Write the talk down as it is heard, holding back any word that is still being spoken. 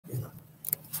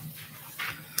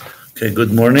Okay,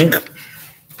 good morning.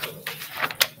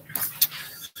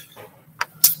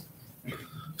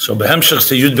 So Behemshech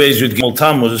to Yud Beis Yud Gimel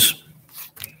Tammuz,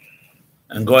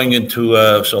 and going into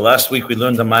so last week we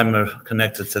learned the Maimer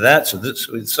connected to that. So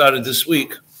we started this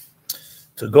week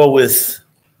to go with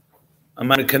a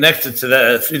Maimer connected to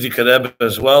that Frierdiker Rebbe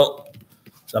as well.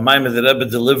 So a Maimer the Rebbe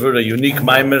delivered a unique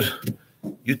Maimer,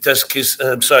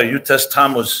 Yutes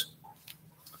Tammuz,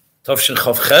 Tovshin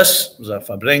Chof Ches, was a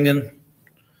Farbrengen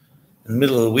in the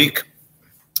middle of the week,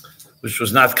 which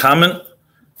was not common.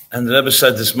 And the Rebbe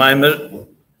said this Maimer,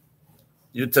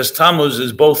 Yutes Tammuz,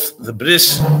 is both the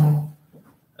bris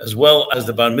as well as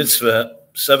the bar mitzvah,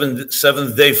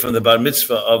 seventh day from the bar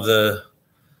mitzvah of the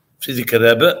Frierdiker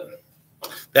Rebbe.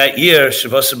 That year,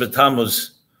 Shavasa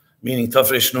B'Tammuz, meaning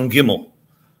Tafresh Nun Gimel.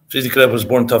 Frierdiker Rebbe was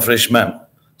born Tafresh Mem,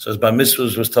 so his bar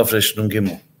mitzvah was Tafresh Nun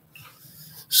Gimel.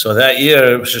 So that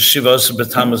year, Shavasa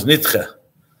B'Tammuz Nitche.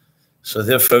 So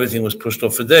therefore, everything was pushed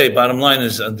off a day. Bottom line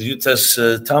is, on the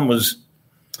Yutes Tammuz,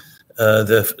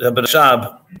 the Rebbe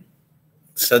Rashab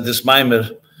said this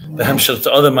Maimer, Behemshech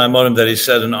to other Maimorim that he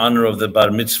said in honor of the bar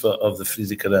mitzvah of the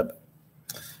Frierdiker Rebbe.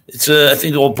 It's I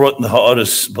think all brought in the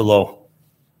Ha'aris below.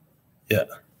 Yeah.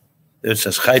 There it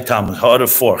says, Chai Tammuz,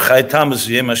 Ha'aris 4. Chai Tammuz,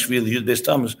 Yem HaShvi, Yud Beis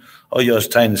Tammuz, Oyos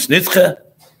Tainis Nitche.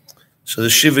 So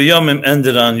the Shiva Yomim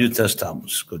ended on Yutes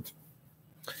Tammuz. Good.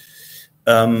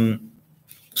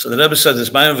 So the Rebbe said this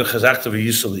Maimer וחזקת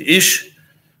והיית לאיש,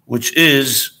 which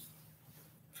is,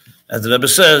 as the Rebbe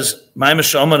says, Maimer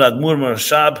she'omer Admur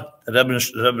Marashab, Rebbe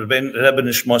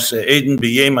Nishmos Eden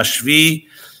b'yem hashvi,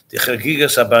 the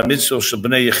chagigas habar mitzvah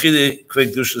shebnei yechide,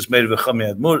 kvei kedushas meir v'chami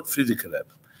Admur, Frierdiker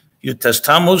Rebbe. Yutes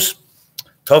Tammuz,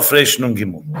 Tafresh Nun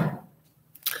Gimel.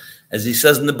 As he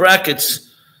says in the brackets,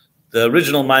 the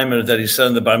original Maimer that he said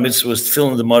in the bar mitzvah was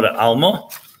Tefillin the Mora Alma,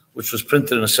 which was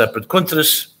printed in a separate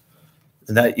kuntras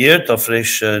in that year,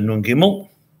 Tafresh Nun Gimel.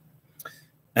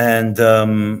 And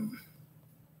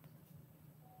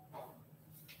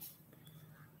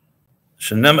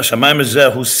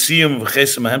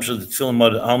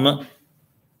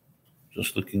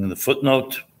just looking in the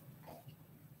footnote.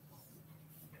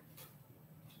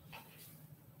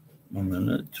 1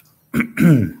 minute.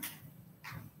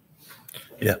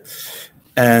 Yeah.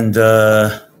 And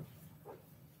they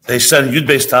said Yud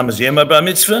Beis Tammuz Yema Bar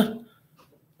Mitzvah.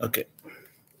 Okay.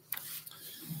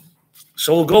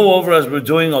 So we'll go over as we're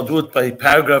doing. I'll do it by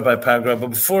paragraph. But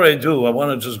before I do, I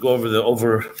want to just go over the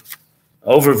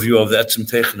overview of the Etzem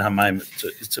Teichen HaMaimer.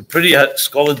 It's a pretty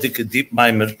scholarly, deep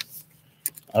Maimer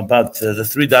about the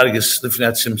three dargis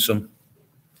Lifnei Tzimtzum.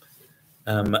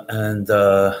 And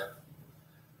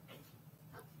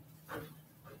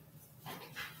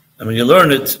when you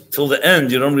learn it till the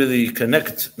end, you don't really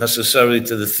connect necessarily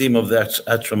to the theme of the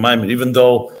Etzem Maimer, even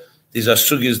though these are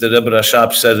sugis that Rebbe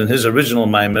Rashab said in his original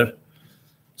Maimer.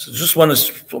 So just want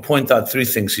to point out three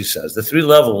things he says. The three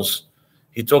levels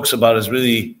he talks about is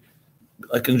really,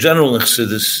 like in general in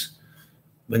Chassidus,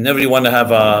 whenever you want to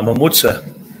have a mamutza,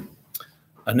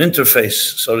 an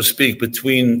interface, so to speak,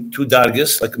 between two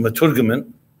dargis, like a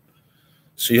maturgaman,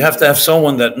 so you have to have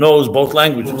someone that knows both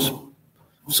languages.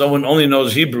 If someone only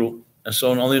knows Hebrew and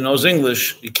someone only knows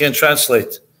English, you can't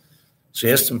translate. So he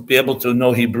has to be able to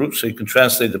know Hebrew, so he can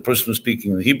translate the person who's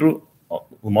speaking in Hebrew,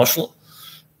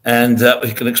 and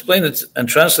he can explain it and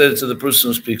translate it to the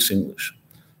person who speaks English.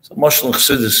 So Moshel and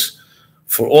Chassidus,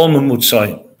 for all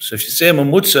mamutzayim. So if you say a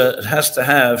mamutza, it has to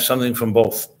have something from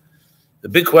both. The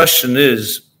big question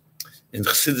is, in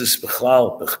Chassidus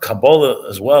B'chlal, Kabbalah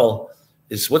as well,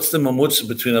 is what's the mamutza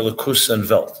between a lakus and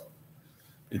velt?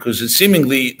 Because it's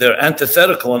seemingly they're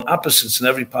antithetical and opposites in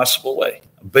every possible way.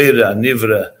 Beira,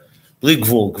 nivra, bli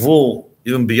gvul,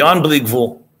 even beyond bli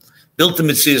gvul, bilta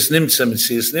mitzias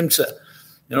nimtza.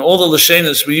 You know, all the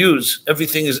lashenas we use,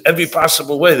 everything is every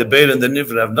possible way. The beira and the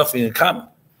nivra have nothing in common,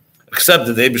 except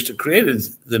that the Eibishter created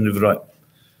the Nivroi.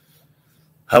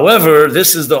 However,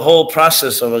 this is the whole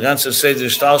process of a ganzer Seder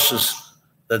Shtalshus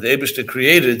that the Eibishter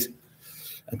created,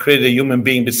 and created a human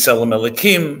being, B'Tselem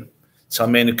Elikim,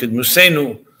 Tzalmeinu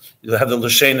Kidmusenu. You have the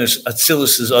Lashenis,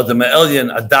 Atzilus is Adam Elyon,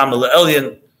 Adam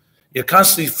Elyon. You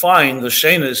constantly find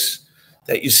Lashenis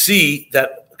that you see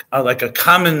that are like a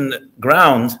common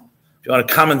ground, if you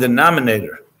want a common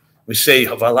denominator. We say,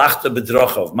 Valachta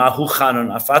B'Drochav, Mahu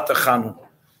Chanun, Afata Chanun.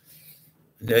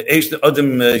 I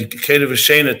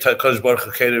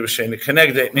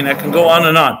mean, I can go on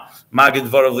and on. Magid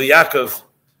Varav Yaakov,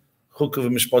 Chukav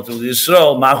Mishpat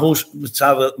Yisrael,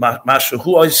 Mashu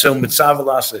Oisel Mitzav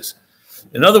Lases.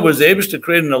 In other words, the Eibishter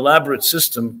created an elaborate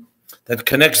system that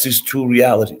connects these two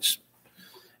realities.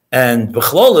 And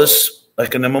B'chlolis,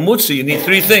 like in a mamutzi, you need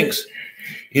three things.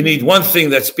 You need one thing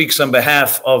that speaks on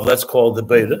behalf of, let's call the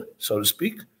beta, so to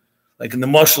speak. Like in the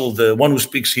Moshel, the one who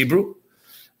speaks Hebrew.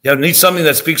 You need something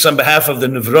that speaks on behalf of the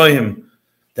Nevroim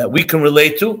that we can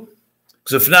relate to.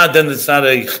 Because if not, then it's not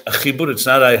a chibur, it's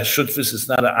not a shutfis, it's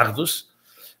not a achdus.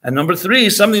 And number 3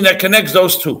 is something that connects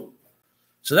those two.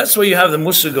 So that's why you have the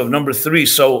musig of number 3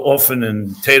 so often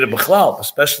in Teira B'chlal,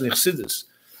 especially in Chassidus,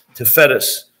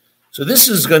 Tiferes. So this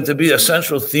is going to be a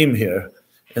central theme here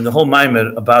in the whole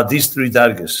Maimer about these 3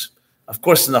 dargas. Of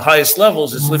course, in the highest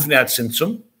levels, it's Lifnei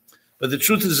Tzimtzum, but the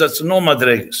truth is that's no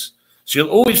madregas. So you'll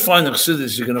always find in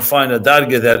Chassidus, you're going to find a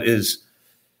darga that is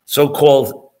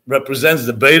so-called represents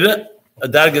the beta, a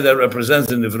darga that represents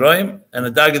the Nivroim, and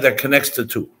a darga that connects the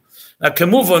two. Now,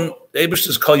 Kemuvon, the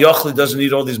Eibishter's Kol Yochli doesn't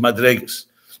need all these madregas,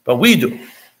 but we do,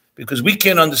 because we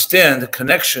can't understand the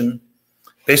connection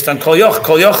based on Kol Yochli.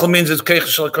 Kol Yochli means it's Keiches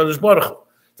Shel HaKadosh Baruch Hu.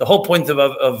 The whole point of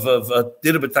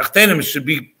Dira B'Tachtenim should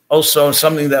be also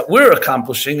something that we're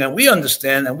accomplishing and we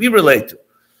understand and we relate to,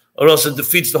 or else it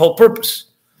defeats the whole purpose.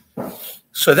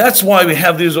 So that's why we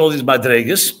have all these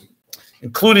madregas,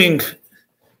 including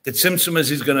the tzimtzum as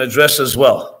he's going to address as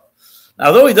well. Now,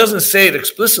 although he doesn't say it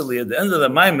explicitly, at the end of the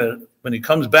Maimer, when he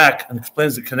comes back and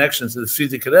explains the connections to the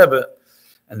Frierdiker Rebbe,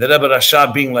 and the Rebbe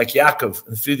Rasha being like Yaakov,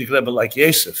 and the Frierdiker Rebbe like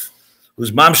Yosef,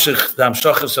 who's mamshich, the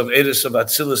amshachas of Eres of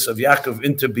Atzilus of Yaakov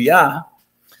into Biyah,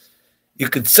 you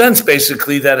could sense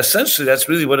basically that essentially that's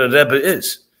really what a Rebbe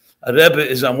is. A Rebbe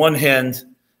is on one hand,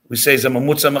 we say, is a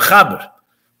mamutza mechaber.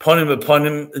 Ponim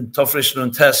beponim in Tofresh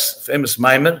Nun Tes, famous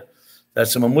Maimer,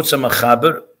 that's a mamutza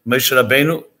mechaber, Moshe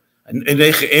Rabbeinu, and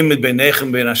Eineche Emid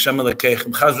Beinechem Bein Hashem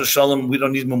Elokeichem, Chaz v'Shalom, we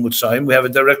don't need mamutzaim, we have a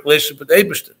direct relationship with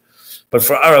Eibishter. But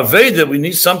for our Aveda, we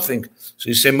need something. So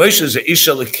you say Moshe is a Ish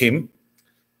Elokim.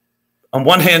 On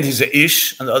one hand, he's a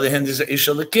Ish, on the other hand, he's a Ish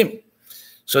Elokim.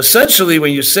 So essentially,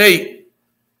 when you say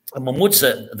a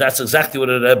mamutza, that's exactly what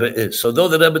a Rebbe is. So though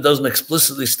the Rebbe doesn't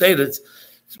explicitly state it,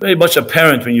 it's very much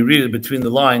apparent when you read it between the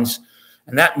lines,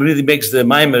 and that really makes the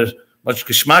Maimer much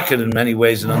geschmacked in many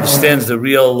ways and understands the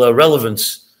real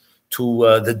relevance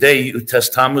to the day you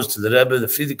test Tammuz, to the Rebbe, the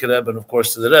Frierdiker Rebbe, and of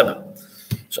course to the Rebbe.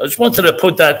 So I just wanted to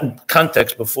put that in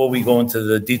context before we go into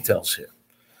the details here.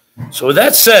 So with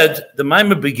that said, the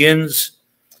Maimer begins.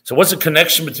 So what's the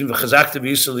connection between וחזקת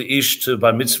והיית לאיש to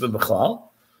bar mitzvah b'chlal?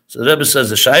 So the Rebbe says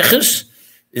the shaykhis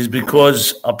is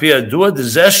because al pi yadua the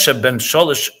zeh sheben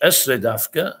sholosh esrei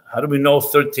dafka. How do we know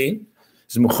 13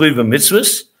 is mechuyev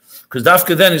mitzvahs? Because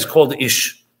dafka then is called the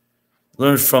ish.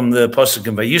 Learn from the pasuk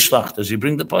in Vayishlach. Does he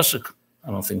bring the pasuk?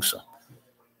 I don't think so.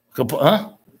 Huh?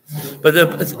 But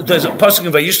there's a pasuk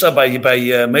in Vayishlach by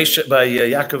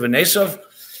Yaakov and Esav.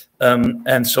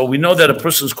 And so we know that a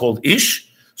person is called Ish.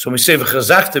 So when we say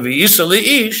וחזקת והיית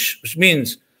לאיש, which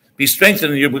means be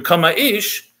strengthened and you become a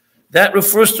Ish, that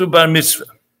refers to bar mitzvah.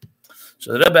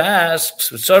 So the Rebbe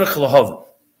asks,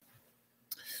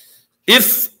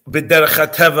 if b'derech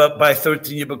hateva by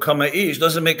 13 you become a Ish,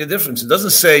 doesn't make a difference. It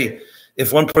doesn't say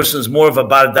if one person is more of a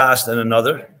bar das than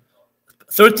another.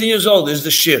 13 years old is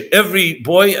the shir. Every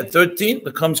boy at 13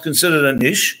 becomes considered an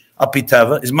Ish,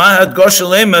 apitava, is ma'ad gosh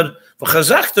lemer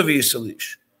וחזקת והיית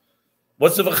לאיש.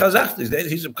 What's the וחזקת?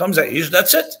 He becomes a ish,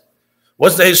 that's it.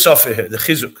 What's the hisofa here, the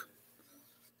chizuk?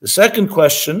 The second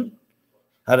question,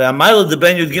 okay,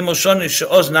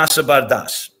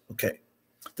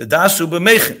 the das hu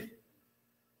b'meichen,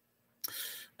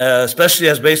 especially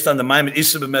as based on the Maimer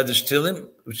Isa b'medrash Tilim,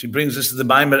 which he brings us to the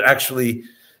Maimer, actually,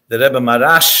 the Rebbe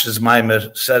Marash's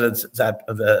Maimer said it, that,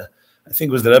 I think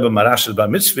it was the Rebbe Marash's bar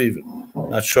mitzvah even,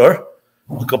 not sure.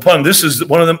 This is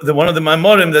one of the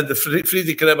Maimorim that the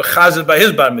Frierdiker Rebbe chazed by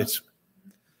his bar mitzvah.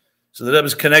 So the Rebbe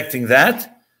is connecting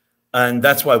that, and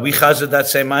that's why we chazed that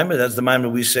same Maimer. That's the Maimer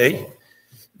we say.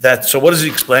 That. So what does he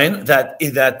explain? That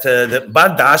the bar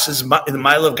das is in the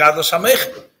mile of gadlus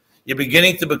hamech. You're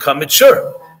beginning to become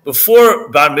mature. Before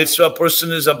bar mitzvah, a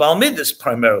person is a bal midas,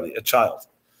 primarily a child.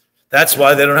 That's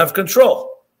why they don't have control.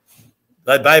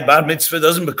 By bar mitzvah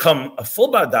doesn't become a full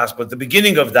bar das, but the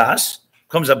beginning of das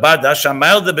comes a bar das. So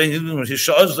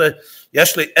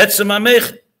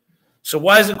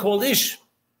why is it called ish?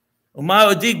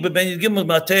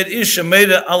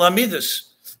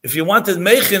 If you wanted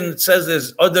mechin, it says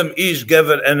there's Adam ish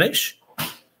gever enish.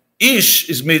 Ish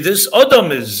is midas.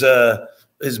 Adam is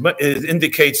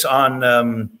indicates on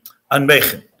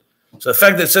mechin. So the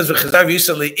fact that it says v'chazar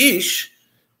v'yisali ish,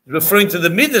 referring to the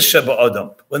midas sheba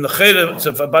Adam. When the chayre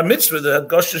of bar mitzvah, the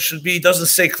gosha should be, doesn't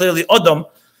say clearly Adam,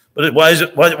 but why is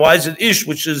it ish,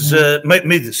 which is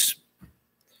midas?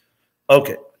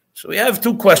 Okay, so we have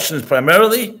two questions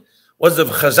primarily. What's the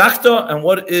וחזקת and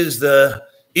what is the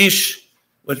ish,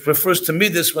 which refers to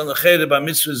midas when the chayre bar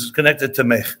mitzvah is connected to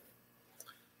mech.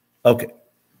 Okay.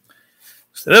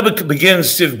 So the Rebbe begins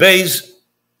Siv Beis,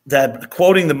 that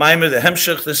quoting the Maimer, the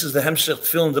Hemshech. This is the Hemshech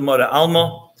Tefillin Demora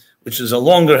Alma, which is a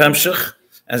longer Hemshech.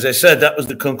 As I said, that was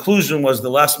the conclusion, was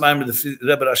the last Maimer the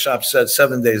Rebbe Rashab said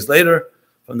 7 days later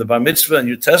from the Bar Mitzvah and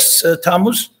Yutes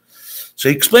Tammuz. So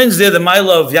he explains there the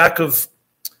Maila of Yaakov,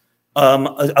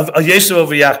 of Yosef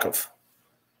over Yaakov.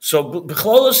 So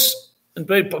B'cholos and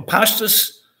very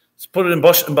Pashtus, let's put it in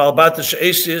Balbata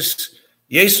She'esius.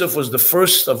 Yosef was the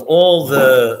first of all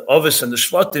the Ovis and the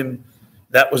Shvatim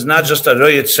that was not just a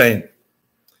Royet Sein.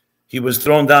 He was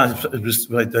thrown down. It was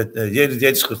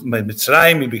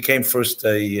Mitzrayim. He became first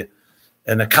an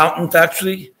accountant,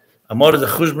 actually. Amor de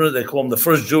Chuzmer, they call him the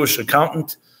first Jewish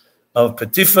accountant of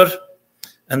Potiphar.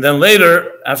 And then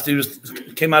later, after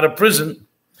he came out of prison,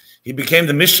 he became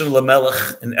the Mishnah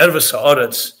Lamelech in Erves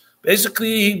Haaretz.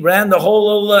 Basically, he ran the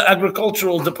whole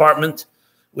agricultural department,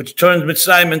 which turned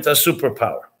Mitzrayim into a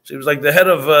superpower. So he was like the head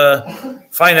of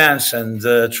finance and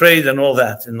trade and all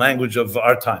that in language of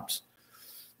our times.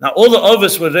 Now, all the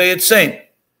others were Reyet Sein.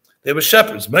 They were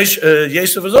shepherds.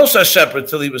 Yosef was also a shepherd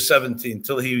till he was 17,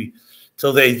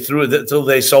 till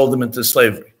they sold him into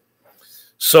slavery.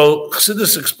 So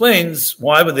Chassidus explains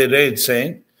why were they Reyet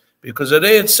Sein? Because a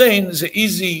Reyet Sein is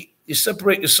easy. You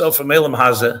separate yourself from Elam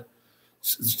Hazeh,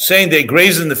 saying they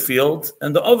graze in the field,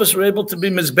 and the others were able to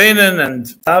be mizbeinen and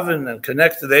tavin and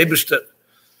connect to the Eibishter.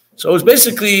 So it was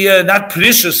basically not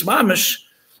precious mamish,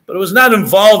 but it was not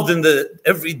involved in the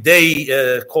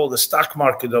everyday called the stock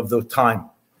market of the time.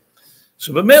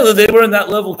 So b'meila they were in that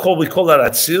level we call that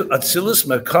atzilus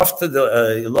merkavta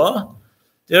de ilah.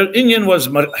 Their inyan was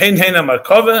hein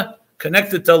markava,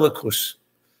 connected to Lakus.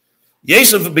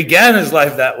 Yosef began his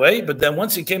life that way, but then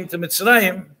once he came to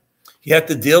Mitzrayim, he had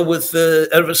to deal with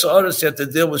Erves Haaretz, he had to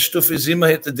deal with Shtufi Zima,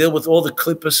 he had to deal with all the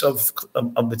klippas of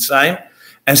Mitzrayim,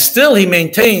 and still he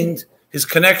maintained his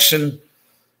connection.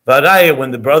 Varaya,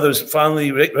 when the brothers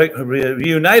finally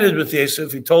reunited with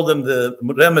Yosef, he told them the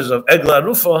remez of Egla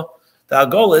Rufa, the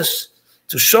Agolis,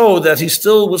 to show that he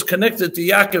still was connected to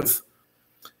Yaakov,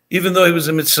 even though he was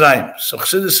in Mitzrayim. So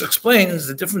Chassidus explains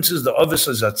the difference is the Ovis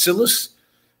is Atzilus,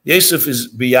 Yosef is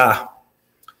Biyah.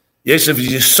 Yosef is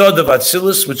Yesod of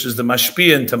Atzilus, which is the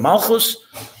Mashpia into Malchus,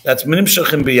 that's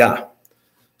Minimshach in Biyah.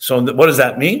 So what does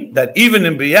that mean? That even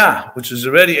in Biyah, which is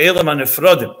already Elam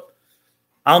HaNefrodim,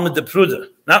 Alma de Pruda,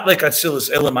 not like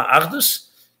Atzilus, Elam HaAchdus,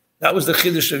 that was the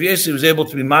Chiddush of Yosef. He was able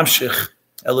to be Mamshich,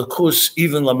 Elikus,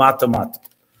 even Lamata Mata,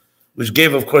 which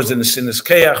gave, of course, the Nesinas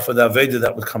Keach for the Aveda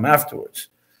that would come afterwards.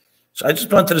 So I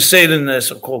just wanted to say it in the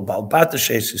so-called Balbata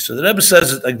Shesi. So the Rebbe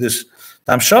says it like this: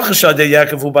 Tam Shochash Adei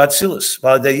Yaakov Hu B'Atzilus,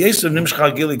 V'Adei Yosef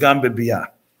Nimshcha Gili Gam B'Biyah.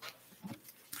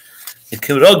 The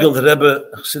Kirogel, the Rebbe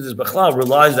Chassidus Bechlal,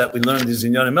 realized that we learned these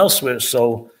inyanim elsewhere,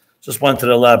 so just wanted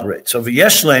to elaborate. So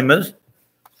V'yesh Leimer,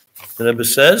 the Rebbe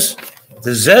says,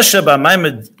 the Zesha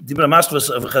B'Maimed Dibra Masvas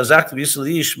of וחזקת והיית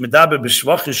לאיש מדבר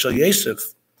בשבחו של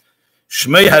יוסף,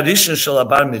 שמי הראשון של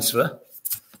הבר mitzvah.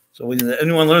 So when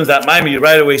anyone learns that Maimah, you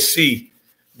right away see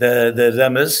the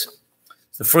remez.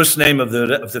 The first name of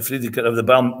the Frierdiker of the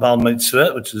Baal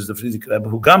Mitzvah, which is the Frierdiker Rebbe,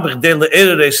 who gam b'chdei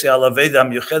le'erer reisi al aveda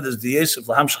ha'miyuchedes di Yosef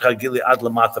lahamshach ha'gili ad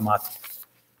lamata mata.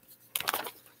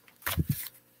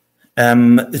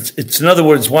 It's in other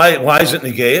words, why is it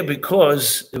Negeya?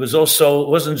 Because it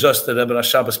wasn't just the Rebbe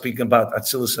Rashab speaking about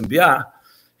Atzilus and Biyah.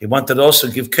 He wanted to also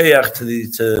give Keach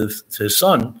to his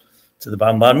son, to the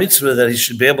Bar Mitzvah, that he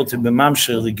should be able to be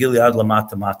mamshir l'gili ad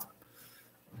lamata mata.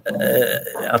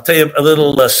 I'll tell you a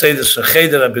little Seder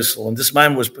Cheder Abyssal. When this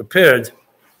mime was prepared,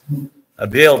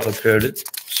 Abiel prepared it.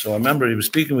 So I remember he was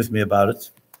speaking with me about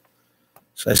it.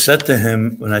 So I said to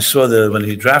him, when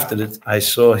he drafted it, I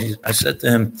said to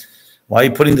him, why are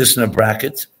you putting this in a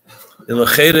bracket?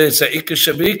 It's a ikar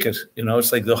shabikar.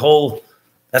 It's like the whole,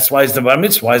 that's why it's the Bar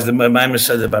Mitzvah. Why is the Maimer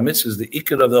said the Bar Mitzvah is the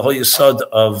ikar of the whole yesod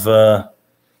of the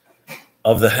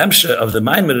Hemshah, of the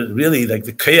Maimer, really like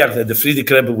the Kayach that the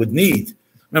Frierdiker Rebbe would need.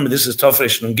 Remember, this is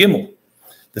Tofresh Nun Gimel.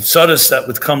 The tzaras that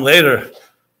would come later,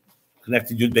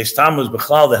 connected Yud Beis Tammuz,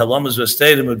 Bechlal, the Halamas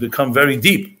Vestadim would become very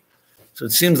deep. So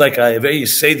it seems like a very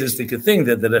sadistic thing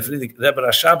that the Rebbe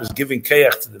Rashab is giving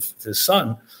Keach to his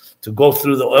son to go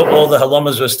through all the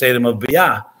Halamas Vestadim of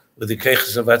Biyah with the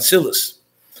Keiches of Atzilus.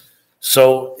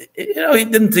 So, he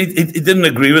didn't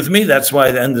agree with me. That's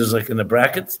why the end is like in a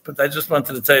bracket. But I just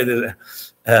wanted to tell you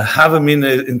that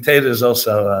Havamina in Teda is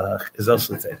also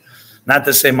Teda. Not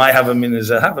to say my Havamin is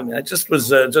a Havamin. I just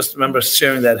remember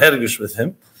sharing that Hergish with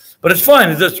him. But it's fine.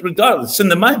 It's regardless. It's in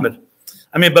the Maimer.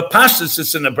 But Pashtus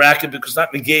it's in a bracket because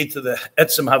that negate to the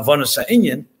Etzem Havonas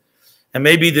HaInyan. And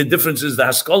maybe the difference is the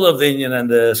Haskalah of the Inyan and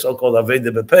the so-called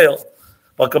Aveda Bepeil.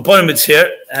 But Kaponim it's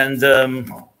here. And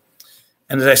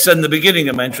And as I said in the beginning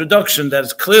of my introduction,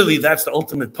 that's the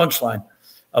ultimate punchline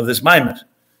of this Maimer,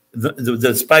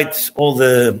 despite all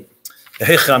the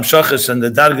Hecham Shachas and the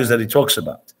Dargas that he talks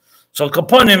about. So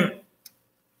Kaponim,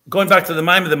 going back to the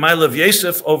Maimer, the mile of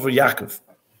Yosef over Yaakov,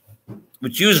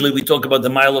 which usually we talk about the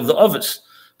mile of the Ovis,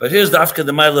 but here's the Afka,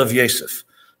 the mile of Yosef.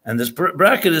 And this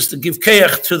bracket is to give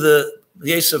Keach to the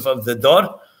Yosef of the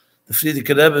Dor, the Friedrich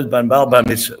Rebbe Ban Baal Bar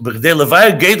Mitzvah.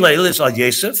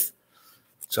 Yosef.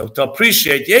 So to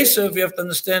appreciate Yosef, you have to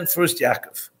understand first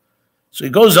Yaakov. So he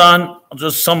goes on, I'll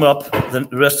just sum up the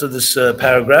rest of this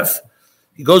paragraph.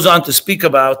 He goes on to speak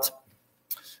about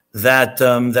that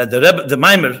the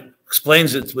Maimer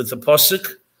explains it with the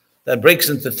Posuk that breaks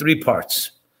into three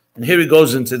parts. And here he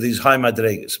goes into these high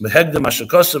madregas. Mehegdem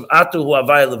Ashakosov Atu Hu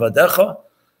Avai Levadecha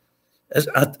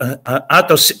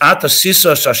Ata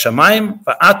Sisa Shashamayim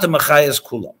Va'ata Machayas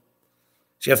Kulam.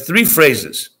 So you have three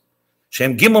phrases.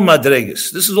 Shem Gimel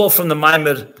Madregas. This is all from the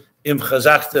Maimer Im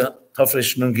וחזקת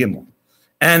Tafresh Nun Gimel.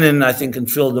 And I think in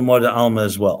Phil the Morda Alma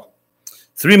as well.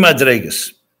 Three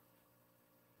Madregas.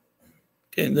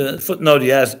 Okay, in the footnote he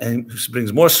has, and he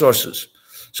brings more sources.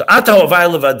 So Ata Avai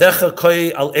Levadecha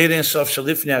Koi Al Erein Sof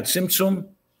Shalifnei Tzimtzum.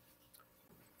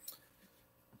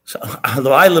 So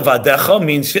Avai Levadecha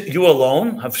means you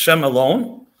alone, Hashem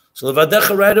alone. So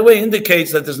Levadecha right away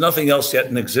indicates that there's nothing else yet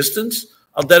in existence.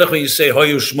 Al derech when you say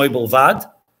Hoyu Shmoi Bulvad.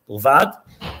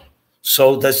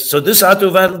 So this Ata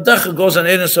Avai Levadecha goes on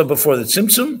Erein Sof before the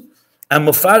Tzimtzum, and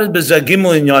Mufarid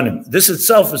Bezagimel Inyanim. This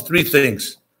itself is three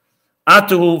things.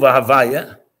 Atuhu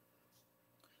v'havaya,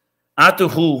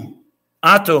 Atuhu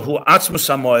atzmus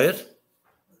hamoyer.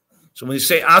 So when you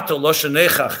say Ato loshen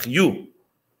nechach, you,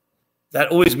 that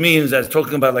always means that it's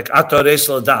talking about like Ato reis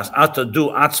ladas, Ato du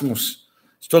atzmus.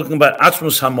 It's talking about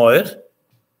atzmus hamoyer.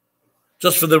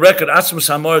 Just for the record, atzmus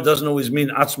hamoyer doesn't always mean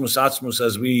atzmus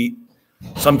as we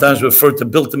sometimes refer to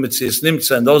bilta mitzias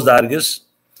nimtza and those dargis,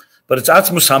 but it's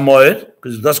atzmus hamoyer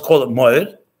because it does call it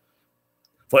moyer.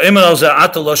 For Emerald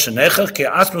Ato loshen nechach ke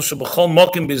atzmus b'chol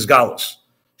mokim bizgalus.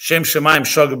 Shem Shemaim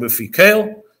Shoga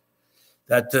B'Fikeil.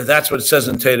 That's what it says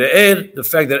in Teira Eir. The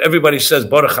fact that everybody says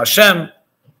Baruch Hashem,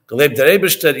 Galeb Der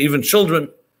Eibishter, even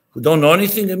children who don't know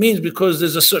anything, it means because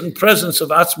there's a certain presence of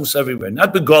Atzmus everywhere.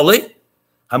 Not Begoli,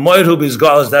 Hamoyer Hu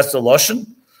Bizgalas, that's the Loshen,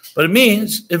 but it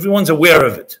means everyone's aware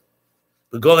of it.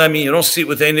 Begoli, I mean, you don't see it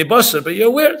with any basar, but you're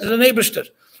aware there's an Eibishter.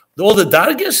 All the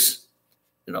Dargis,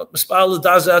 Mispal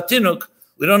Daza Atinuk,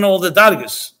 we don't know all the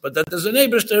Dargis, but that there's an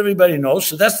Eibishter, everybody knows,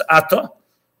 so that's the Ata.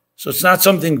 So it's not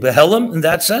something behelim in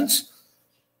that sense.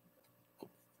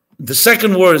 The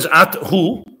second word is at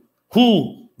hu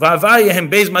va'avaya hem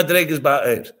beis madreges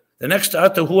ba'er. The next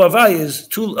ato hu avaya is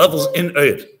two levels in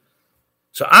eir.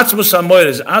 So atzmus hamoyer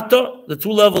is ato. The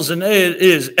two levels in eir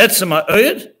is etzem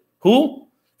ha'eir hu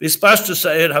v'spashtu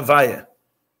sa'er havaya.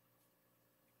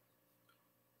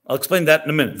 I'll explain that in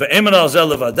a minute. Ve'emer al zel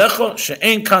levadecha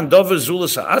she'ein kan dover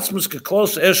zulus ha'atzmus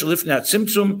keklos eir shelifnei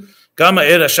ha'tzimtzum.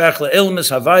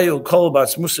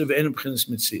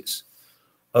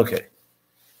 Okay.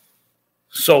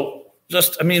 So,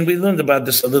 we learned about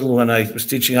this a little when I was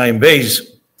teaching Ayin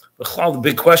Beis. The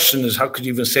big question is, how could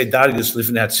you even say Dargis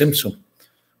Lifnei Tzimtzum?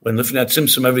 When Lifnei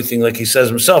Tzimtzum, everything, like he says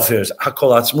himself here, is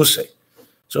Hakol Atzmusei.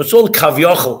 So it's all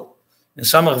Kavyochel. In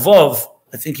Samach Vov,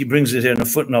 I think he brings it here in a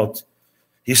footnote.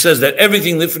 He says that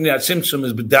everything Lifnei Tzimtzum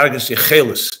is B'Dargis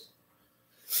Yechelis.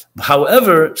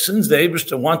 However, since the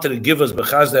Eibishter wanted to give us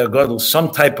B'Chazdei HaGadol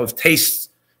some type of taste,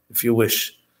 if you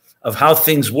wish, of how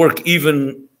things work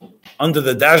even under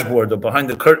the dashboard or behind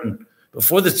the curtain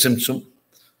before the Tzimtzum,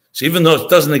 so even though it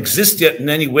doesn't exist yet in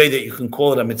any way that you can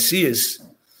call it a Metzias,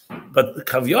 but the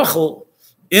Kavyochel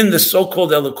in the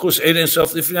so-called Elokus Erein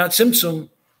Sof Lifnei Tzimtzum, and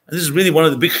this is really one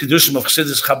of the big chidushim of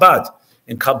Chassidus Chabad.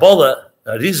 In Kabbalah,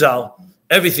 Rizal,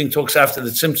 everything talks after the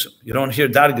Tzimtzum. You don't hear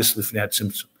Dargis Lifnei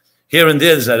Tzimtzum. Here and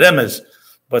there, there's a remez,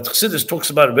 but Chassidus talks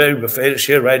about it very beferish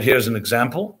here, right here as an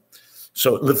example.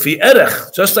 So, Lefi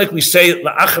Erech, just like we say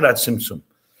La'acharat Tzimtzum,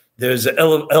 there's an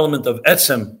element of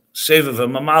Etzem, Sevav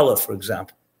and Mamala, for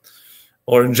example.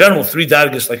 Or in general, three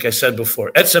dargis, like I said before.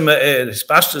 Etzem E'er,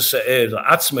 Hispashtus E'er,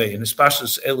 La'atzmei, and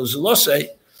Hispashtus E'er, Luzulosei.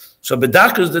 So,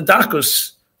 Bedakus, the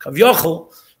Dakus,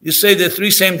 Kavyochel, you say the three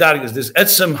same dargis. There's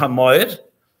Etzem Hamoyer,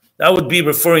 that would be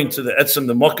referring to the Etzem,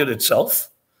 the Moked itself.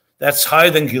 That's higher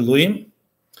than Giluyim.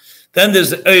 Then there's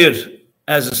the Eir,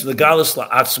 as it's Legalis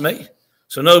La'atzmei.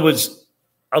 So in other words,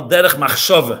 Al Derech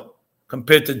Machshava,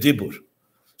 compared to Dibur.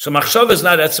 So Machshava is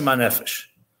not Etzem HaNefesh.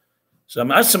 So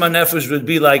Etzem HaNefesh would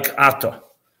be like Ata,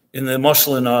 in the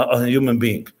muscle in a human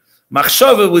being.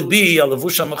 Machshava would be a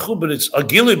Levush HaMechubur, it's a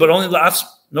Giluy, but only La'atzmei.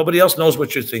 Nobody else knows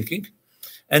what you're thinking.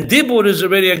 And Dibur is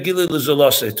already a Giluy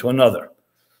L'Zoloseh to another.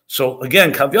 So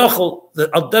again, Kavyachol, the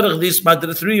Al-Derech, these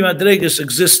three Madregas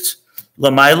exist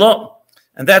Lamailo,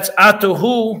 and that's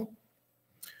Atuhu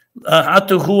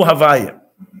Havaya.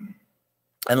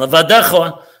 And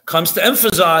Levadecha comes to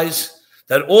emphasize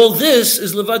that all this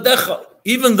is Levadecha.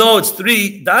 Even though it's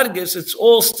three Dargis, it's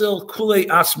all still Kulei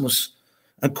Asmus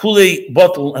and Kulei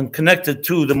Bottle and connected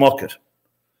to the Mokir.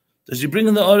 Does he bring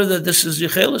in the order that this is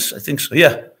Yechelis? I think so,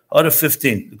 yeah. Order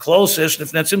 15. The close is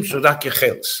Lifnei Tzimtzum, Rak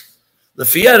Yechelis. The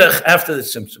Fierech after the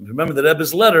Tzimtzum. Remember the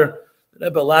Rebbe's letter, the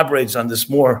Rebbe elaborates on this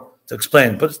more to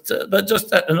explain, but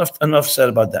just enough said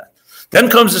about that. Then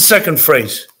comes the second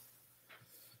phrase.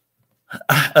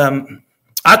 Ata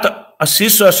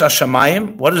Asisos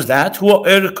Hashamayim. What is that?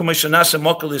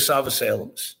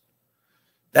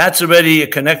 That's already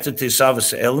connected to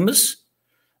Isavas Elimus.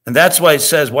 And that's why it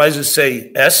says, why does it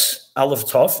say S, Aleph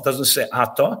Tov? It doesn't say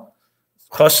Ata,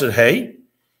 Choser Hey.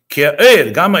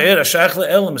 Gamma Er, Ashach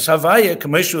Le'elimus, Havaya,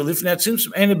 Kameshu Elifnei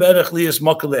Tzimtzum, Eine Berech Lias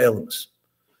Moker Le'elimus.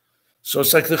 So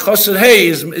it's like the Choser Hey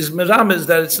is Miramis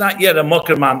that it's not yet a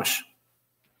Moker Mamish.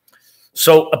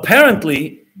 So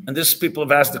apparently, and this people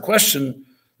have asked the question,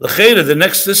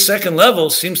 this second level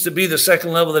seems to be the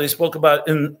second level that he spoke about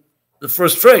in the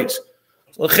first phrase.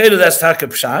 So that's Taka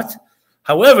Pshat.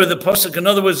 However, the pasuk, in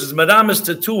other words, is meramis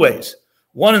to two ways.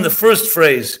 One in the first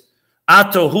phrase,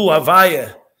 Ato Hu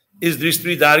Havaya, is these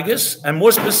three dargis, and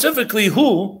more specifically,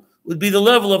 Hu would be the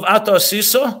level of Ato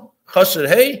Asiso, Chaser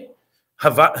Hey,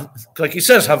 like he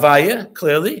says, Havaya,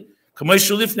 clearly,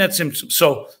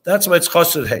 so that's why it's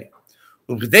Chaser Hey.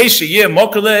 Who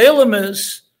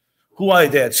are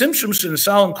there? Tzimtzum shin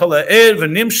salam kol ha'er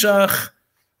v'nimshach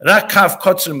rak kav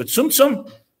kotzer mitzumtzum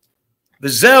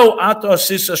v'zeu ato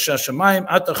asisa shashamayim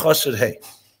ato choser hey.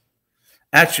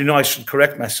 Actually, no, I should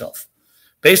correct myself.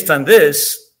 Based on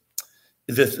this,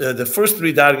 the first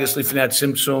three dargis lifnei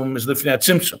tzimtzum is lifnei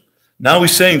tzimtzum. Now we're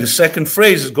saying the second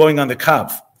phrase is going on the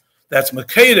kav. That's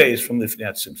makere is from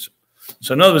lifnei tzimtzum.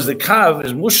 So in other words, the kav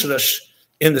is mushrash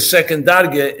in the second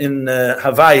darga in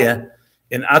Havaya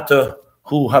in ato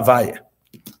Hu Havaya.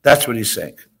 That's what he's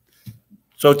saying.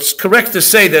 So it's correct to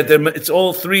say that it's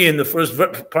all three in the first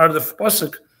part of the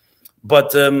pasuk,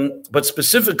 but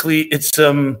specifically it's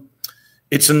the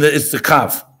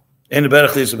kav. In the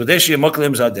berach is b'deshi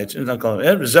moklim zadet. In the kav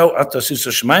rezo atasis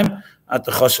shemaim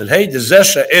atachoser hey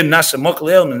dezesha in nasa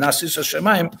moklel and nasis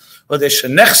shemaim v'desh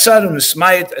nechsar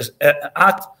u'nismayit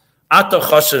at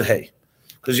atachoser hey,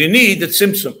 because you need the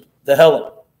tzimtzum, the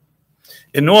helen,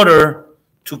 in order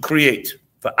to create.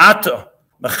 Va'ata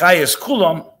machayas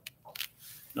kulam.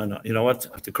 No, you know what? I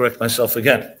have to correct myself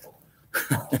again.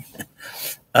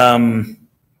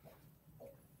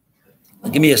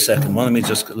 Give me a second. Well, let me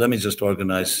just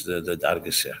organize the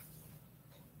dargis here.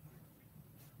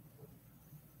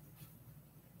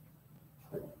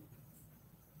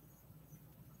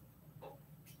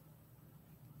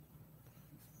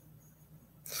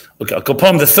 Okay, I'll go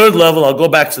the third level. I'll go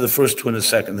back to the first two in a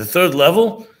second. The third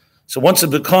level. So once it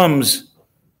becomes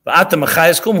so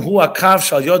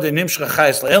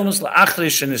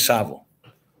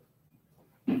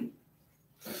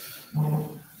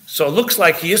it looks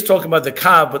like he is talking about the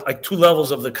kav, but like two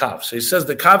levels of the kav. So he says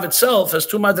the kav itself has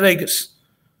two madregas.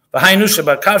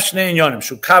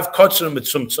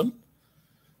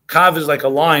 Kav is like a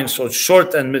line, so it's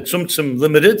short and mitzumtzum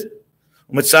limited.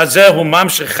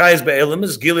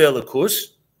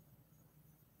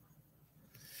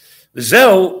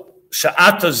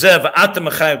 Sha'ata zev ata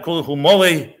mechayim kul hu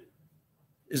mole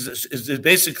is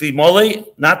basically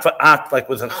mole, not for at like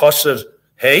with a choser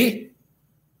hey,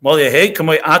 mole hey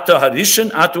kamoi ata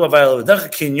harishin atu avayel v'dach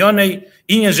kinyone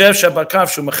inyan zev shabakav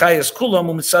shu mechayes kulam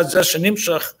u'mitzad zeh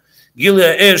shenimshach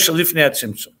gilei ha'er shalifnei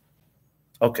hatzimtzum.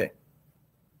 Okay.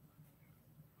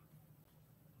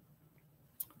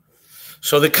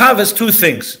 So the kav has two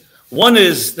things. One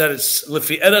is that it's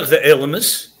lifi erech the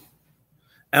elimus,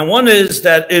 and one is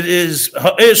that it is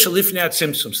ha'er shalifnei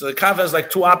hatzimtzum. So the kav has like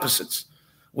two opposites.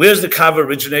 Where does the kav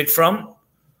originate from?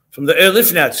 From the er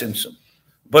lifnei hatzimtzum.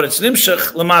 But it's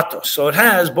nimshach lamato, so it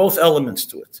has both elements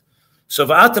to it. So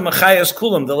va'ata machayas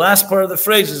kulam, the last part of the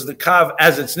phrase is the kav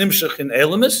as it's nimshach in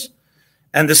elimus,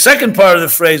 and the second part of the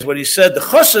phrase, what he said, the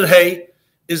choser hey,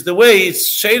 is the way its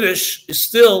shadish is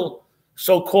still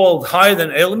so-called higher than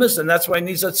elimus, and that's why it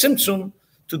needs a tzimtzum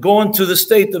to go into the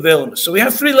state of elimus. So we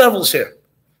have three levels here.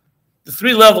 The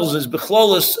three levels is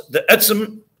bechlolis, the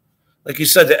etzem, like he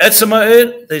said, the etzem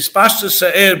ha'er, the ispashtus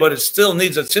ha'er, but it still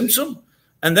needs a tzimtzum,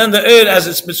 and then the er as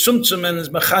it's mitzumtzum and is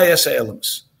mechayas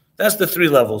ha'elimus. That's the three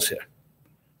levels here.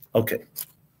 Okay.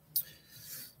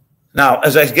 Now,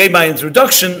 as I gave my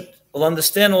introduction, we'll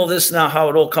understand all this now, how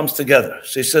it all comes together.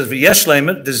 So he says, "V'yesh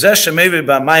leimer dezeh shemevi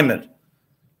ba'maimer."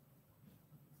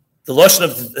 The lashon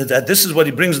of that, this is what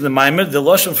he brings in the maimer. The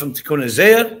lashon from Tikkun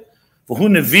Zeir, v'hu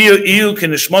neviu iu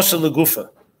kenishmasa legufa.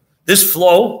 This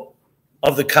flow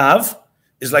of the kav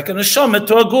is like a neshama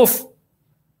to a guf.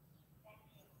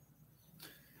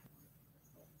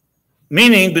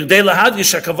 Meaning, we're not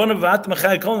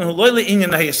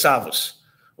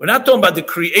talking about the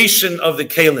creation of the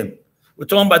kelim. We're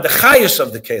talking about the chayus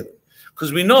of the kelim.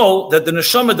 Because we know that the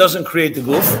neshama doesn't create the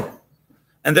guf,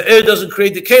 and the air doesn't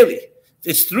create the keli.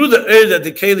 It's through the air that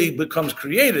the keli becomes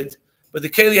created, but the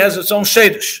keli has its own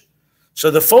shadish.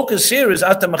 So the focus here is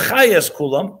ata machayas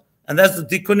kulam, and that's the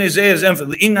Tikkun Zeir's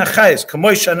emphasis. Inna chayas,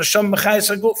 kamoy shanasham machayas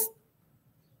aguf.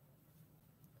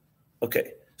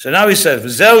 Okay. So now he says,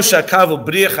 this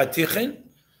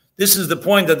is the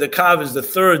point that the kav is the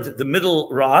third, the middle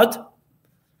rod. It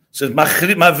says,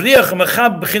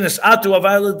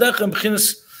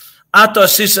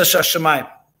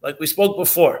 like we spoke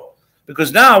before.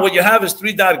 Because now what you have is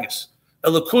three dargis.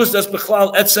 Elokus, that's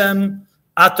bechlal etzem,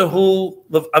 atahu,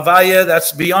 avaya,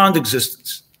 that's beyond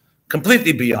existence.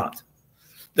 Completely beyond.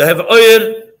 They have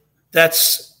oyer,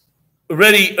 that's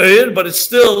already oyer, but it's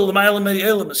still l'mayla mei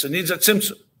elemis. It needs a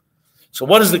tzimtzum. So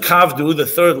what does the kav do? The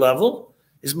third level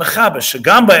is mechaber.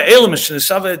 Shagam ba'elemis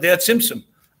shenisava de tzimtzum.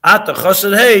 Ata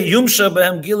chased hey yumsha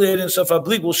b'hem gilead in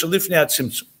safablig will shalifnei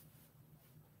tzimtzum.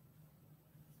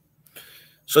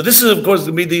 So this is, of course,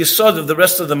 going to be the yesod of the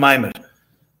rest of the maimer.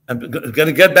 I'm going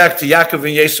to get back to Yaakov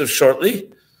and Yosef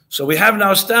shortly. So we have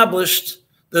now established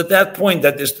that point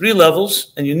that there's three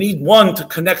levels, and you need one to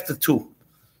connect the two.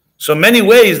 So in many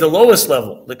ways, the lowest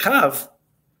level, the kav,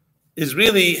 is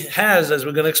really has, as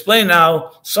we're going to explain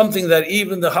now, something that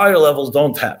even the higher levels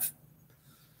don't have.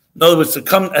 In other words, to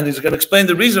come, and he's going to explain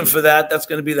the reason for that. That's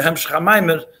going to be the Hemshech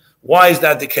HaMaimer. Why is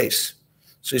that the case?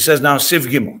 So he says now, Siv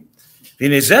Gimel.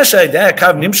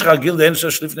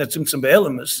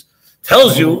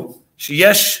 Tells you,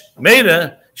 sheyesh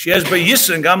meira, sheyesh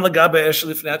b'yisrin gam lagabe esh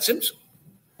lifnei tzimtzum.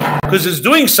 Because it's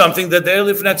doing something that the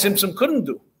lifnei tzimtzum couldn't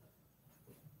do.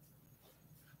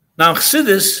 Now,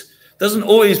 Chassidus doesn't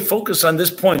always focus on this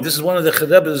point. This is one of the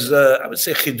Rebbe's, I would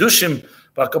say, chidushim,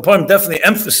 but upon definitely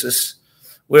emphasis,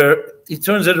 where he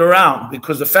turns it around.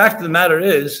 Because the fact of the matter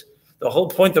is, the whole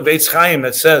point of Eitz Chaim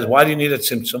that says, why do you need a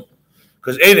tzimtzum?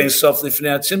 Because Ein Sof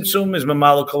Lifnei Tzimtzum is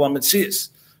Mamalo Kol HaMetzias.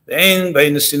 Ein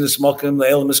Bein Nesinas Mokim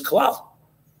Le'elam is Klal.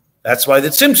 That's why the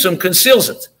tzimtzum conceals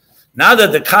it. Now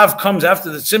that the kav comes after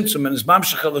the tzimtzum and is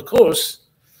mamshech alakos,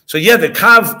 so yeah, the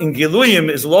kav in Giluyim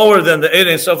is lower than the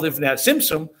Ein Sof Lifnei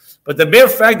Tzimtzum. But the mere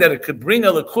fact that it could bring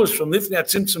a lakus from lifnei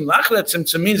tzimtzum to achlet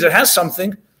tzimtzum means it has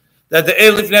something that the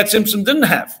lifnei tzimtzum didn't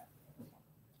have.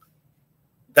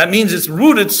 That means it's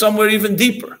rooted somewhere even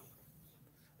deeper.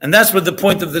 And that's what the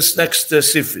point of this next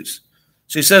sif is.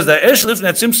 So he says that esh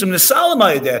lifnei tzimtzum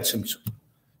nesalamay dei tzimtzum.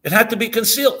 It had to be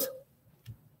concealed.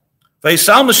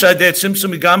 Vaysalmashay dei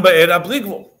tzimtzum igam ba'er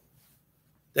abligvul.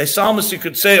 The psalmist, you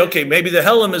could say, okay, maybe the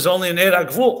helam is only an er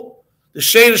agvul. The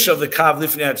shadish of the kav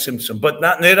lifnei tzimtzum, but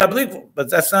not neir abligvul. But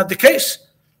that's not the case.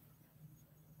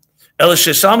 So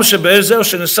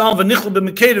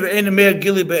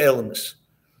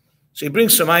he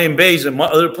brings some ayin beis and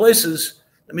other places.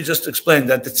 Let me just explain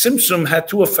that the tzimtzum had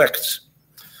two effects.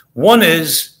 One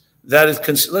is that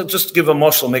let's just give a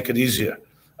mashal, make it easier.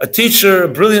 A teacher, a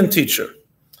brilliant teacher,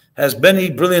 has many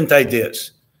brilliant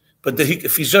ideas, but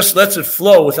if he just lets it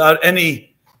flow without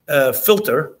any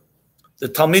filter, the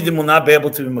Talmidim will not be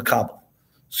able to be makabel.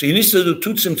 So he needs to do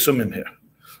two tzimtzumim here.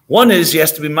 One is he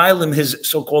has to be mailim his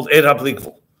so-called eir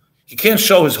habligvul. He can't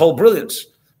show his whole brilliance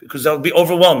because that would be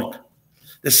overwhelming.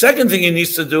 The second thing he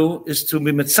needs to do is to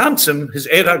be mitzamtzim his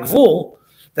eir hagvul,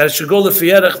 that it should go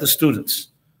lefiyerach the students.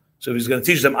 So if he's going to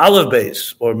teach them aleph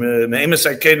beis or me'emes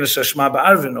hakenes hashma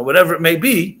ba'arvin or whatever it may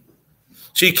be,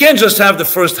 so you can't just have the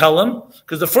first helam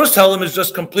because the first helam is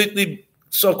just completely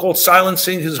so-called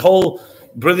silencing his whole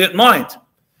brilliant mind.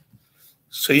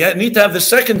 So you need to have the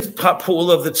second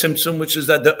pool of the tzimtzum, which is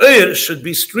that the oyer should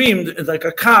be streamed like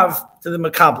a kav to the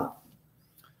makabel.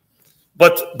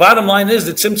 But bottom line is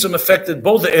the tzimtzum affected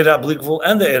both the eir habligvul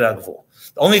and the eir hagvul.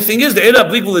 The only thing is the eir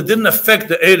habligvul, it didn't affect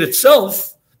the eir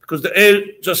itself because the air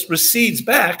just recedes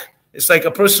back. It's like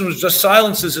a person who just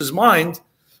silences his mind.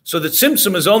 So the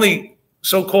tzimtzum is only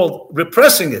so-called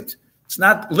repressing it. It's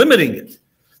not limiting it.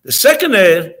 The second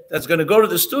air that's going to go to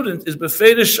the student is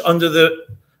befedish under the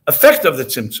effect of the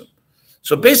tzimtzum.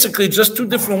 So basically, just two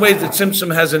different ways the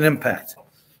tzimtzum has an impact.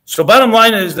 So bottom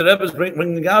line is the Rebbe is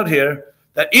bringing out here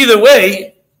that either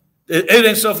way, the eir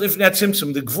ein sof lifnei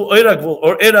tzimtzum, the eir hagvul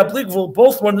or eir habligvul,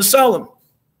 both were in the salam.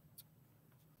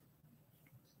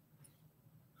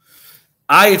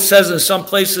 It says in some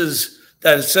places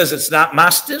that it says it's not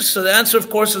master. So the answer, of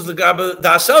course, is the Gaba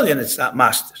Da'aselyan, it's not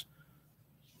master.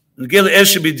 Negela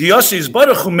should be Diosis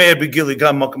Baruch Hu Meir Begili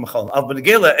Gam Makam Chol. Al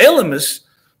Negela Elamis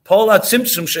Paul At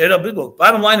Tzimtzum She'era Bigul.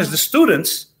 Bottom line is the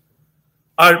students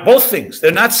are both things.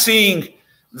 They're not seeing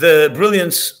the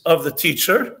brilliance of the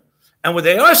teacher, and what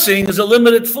they are seeing is a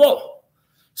limited flow.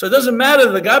 So it doesn't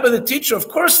matter the Gaba the teacher. Of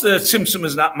course, the Tzimtzum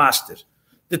is not mastered.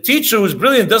 The teacher who's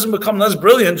brilliant doesn't become less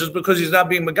brilliant just because he's not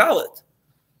being megalit.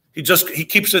 He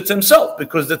keeps it to himself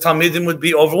because the Talmidim would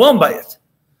be overwhelmed by it.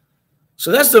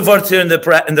 So that's the vart here in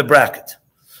the bracket.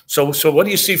 So what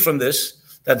do you see from this?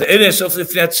 That the Eres of the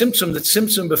Tzimtzum, that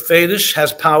Tzimtzum Befedish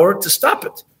has power to stop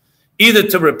it, either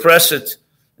to repress it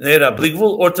in Eira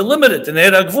Bligvul or to limit it in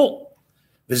Eira Gvul.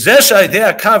 Now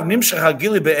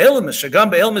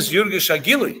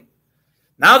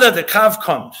that the Kav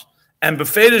comes, and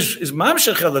Befedish is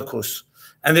Mamshech Elikus,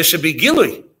 and there should be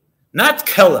Gilui, not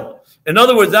Kelem. In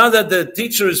other words, now that the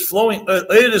teacher is flowing,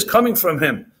 it is coming from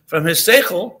him, from his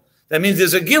Seichel, that means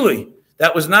there's a Gilui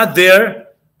that was not there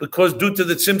because due to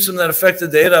the Tzimtzum that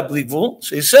affected the Eira Bligvul.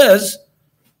 So he says,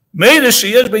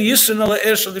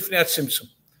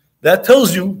 that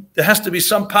tells you there has to be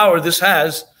some power this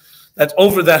has that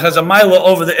has a mila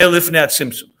over the Elifnei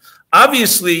Tzimtzum.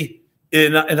 Obviously,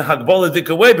 in a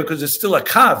Hagbola way, because it's still a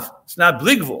Kav, it's not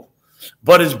Bligvul,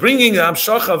 but it's bringing the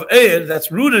Amshach of Eir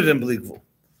that's rooted in Bligvul.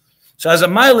 So as a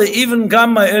mila, even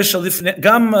Gam ala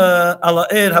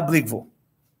Eir HaBligvul.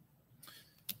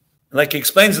 Like he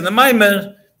explains in the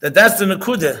Maimer, that's the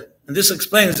Nakuda, and this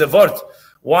explains the Vort,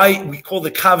 why we call the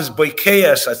Kav is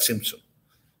Beikeya Satzimtzum.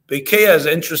 Beikeya is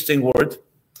an interesting word.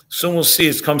 Soon we'll see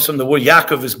it comes from the word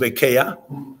Yaakov is Beikeya.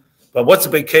 But what's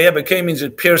Beikeya? Beikeya means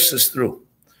it pierces through.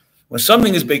 When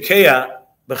something is Beikeya,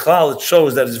 Bechal, it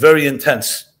shows that it's very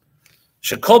intense.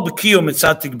 Shekol Bekiyo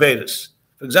Mitzatik Beres.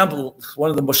 For example, one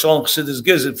of the Moshalim Chassidus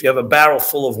gives if you have a barrel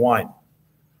full of wine.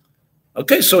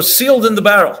 Okay, so it's sealed in the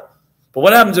barrel. But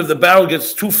what happens if the barrel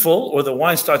gets too full or the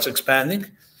wine starts expanding?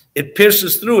 It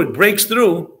pierces through, it breaks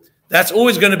through. That's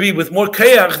always going to be with more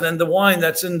kayach than the wine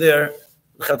that's in there.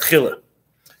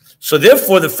 So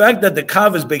therefore, the fact that the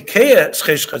kav is bekeya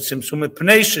chesh chatzimtzum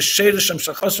pnei shesherish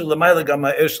hamshachasur l'mayla gam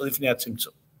ha'er shalifnei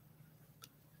atzimtzum,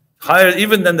 higher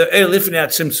even than the er lifnei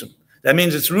atzimtzum. That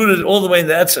means it's rooted all the way in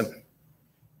the etzim.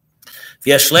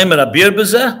 V'yashlem rabir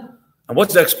b'zeh. And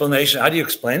what's the explanation? How do you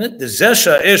explain it? The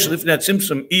zesha er shalifnei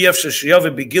atzimtzum iyaf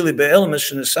sheshiyave begili be'elmes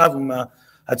shenesav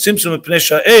atzimtzum pnei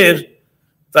sha'er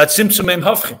v'atzimtzum em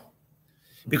hafchim.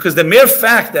 Because the mere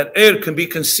fact that air can be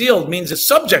concealed means it's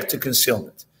subject to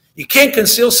concealment. You can't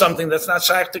conceal something that's not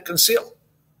shaykh to conceal.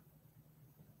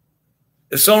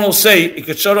 If someone will say, you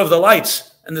could shut off the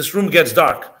lights and this room gets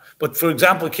dark. But for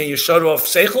example, can you shut off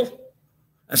seichel?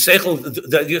 And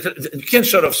seichel, you can't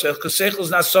shut off seichel because seichel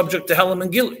is not subject to helam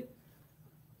and gili.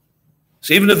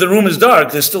 So even if the room is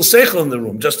dark, there's still seichel in the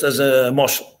room, just as a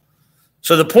moshel.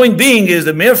 So the point being is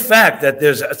the mere fact that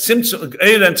there's a tzimtzum,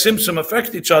 Eir and tzimtzum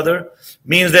affect each other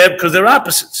means that because they're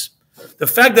opposites. The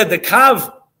fact that the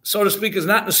kav, so to speak, is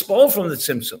not nispol from the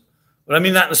tzimtzum. What I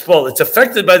mean not nispol, it's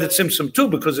affected by the tzimtzum too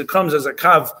because it comes as a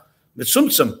kav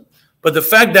mitzumtzum. But the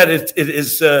fact that it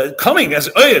is coming as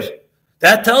Eir,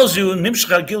 that tells you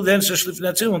nimshcha gil den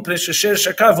shlifnei tzimtzum presher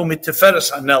shakav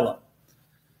u'miteferes hanelam.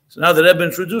 So now the Rebbe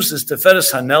introduces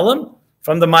teferes hanelam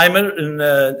from the Maimer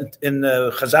in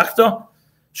Chazakta.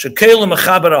 So the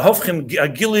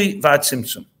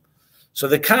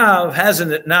Kav has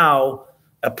in it now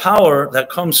a power that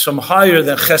comes from higher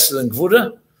than Chesed and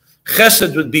Gvura.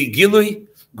 Chesed would be Gilui,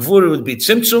 Gvura would be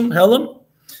Tzimtzum, Helam,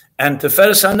 and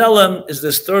Teferes HaNelam is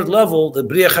this third level, the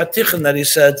Bria Chatichen that he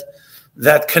said,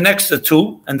 that connects the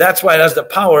two, and that's why it has the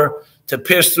power to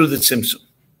pierce through the Tzimtzum.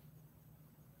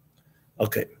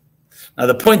 Okay. Now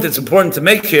the point that's important to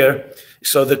make here,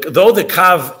 so though the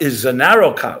Kav is a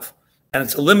narrow Kav, and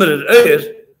it's a limited air,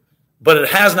 but it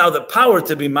has now the power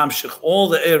to be mamshich, all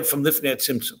the air from Lifnei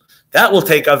Tzimtzum. That will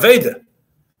take Aveda.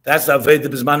 That's the Aveda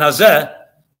B'zman Hazeh,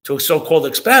 to so-called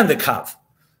expand the Kav.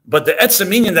 But the etzem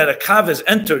meaning that a Kav has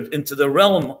entered into the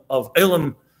realm of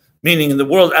Elam, meaning in the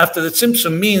world after the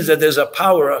Tzimtzum, means that there's a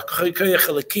power, a Chaykoyach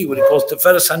Eliki, what he calls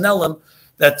Teferes HaNelam,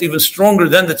 that's even stronger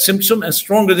than the Tzimtzum and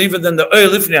stronger even than the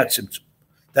Oil Lifnei Tzimtzum.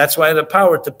 That's why it had the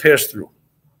power to pierce through.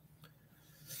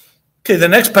 Okay, the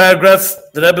next paragraph,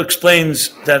 the Rebbe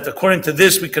explains that according to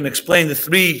this, we can explain the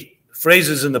three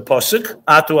phrases in the Pasuk,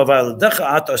 Atu avay l'decha,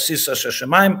 Atu asisa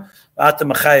sheshamayim,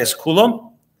 Atu machayes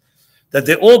kulom, that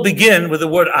they all begin with the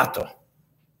word Atu.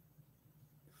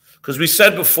 Because we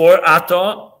said before,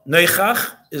 Atu,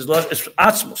 neichach, is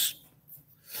atzmus.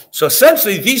 So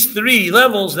essentially, these three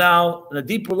levels now, in a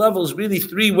deeper level, is really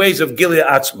three ways of Gilia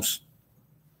Atzmus.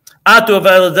 Atu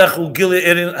avayladechu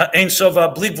Gilia ein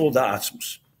sova bligvul da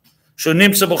Atzmus. So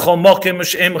nimtza b'chol mokim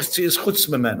m'she'em ch'tzias chutz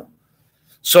memenu.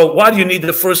 So why do you need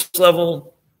the first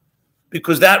level?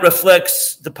 Because that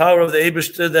reflects the power of the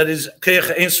Eibishter that is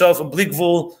Keich Ein Sof and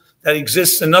Bligvul that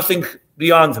exists and nothing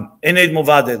beyond him. Ened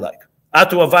Movade like.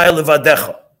 Atu Avaya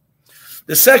Levadecha.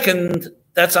 The second,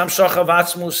 that's Amshach of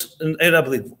Atzmus and Era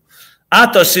Bligvul.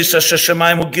 Ata Sisa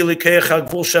Sheshamayim Ugili Keich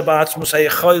HaGvul Sheba Atzmus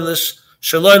HaYechoilis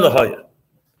Sheloi Lehoya.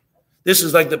 This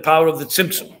is like the power of the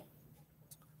Tzimtzum.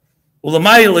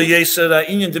 Ulamai Leyeser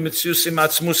Ha'inyan Demitziusim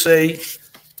Atzmusei,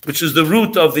 which is the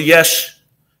root of the Yesh.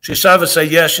 She say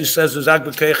yes, she says there's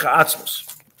Agbekeicha Atzmus.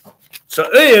 So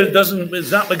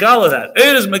is not Megala that.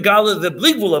 Is Megala the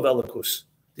Bligvul of Elikus,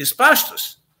 the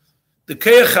Ispashtus. The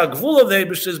Keicha Gvul of the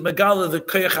Eibishter is Megala the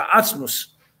Keicha Atzmus,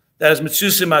 that is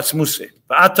Mitzusim Atzmusi.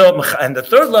 And the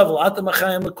third level, Ata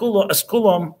Machayim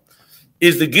Eskulom,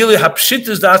 is the Gili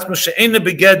Hapshitis the Atzmus She'ena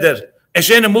Begeder, and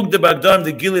She'ena Mugde Bagdam,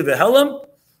 the Gili Vehelam,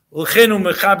 Ulchenu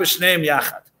Mechabe Shneim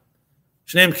Yachad,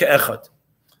 Shneim Ke'echad.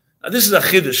 Now, this is a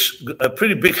chiddush, a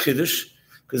pretty big chiddush,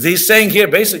 because he's saying here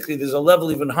basically there's a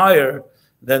level even higher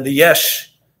than the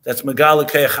yesh that's megala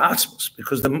keich atzmus,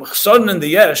 because the chasson in the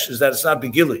yesh is that it's not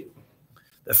begili.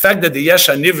 The fact that the yesh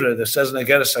hanivra that says in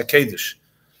Ageres HaKedush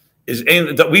is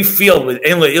that we feel with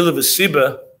ein le'ilah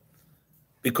v'siba,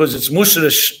 because it's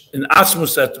mushrish in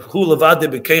atzmus that hu levade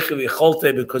bekeiche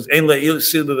v'yicholte, because ein le'ilah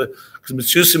siba, because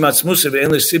mitzusim atzmus v'ein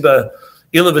le'siba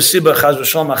ilah v'siba chaz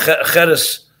v'shalom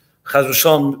acheres Chaz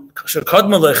v'shalom,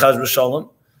 shekodma chaz v'shalom,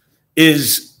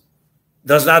 is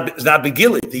not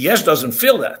begili. The yesh doesn't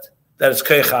feel that it's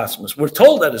keich atzmus. We're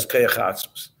told that it's keich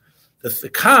atzmus. The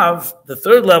kav, the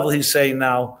third level, he's saying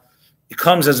now, it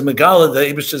comes as megala. The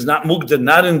Eibush is not mugda,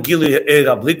 not in gili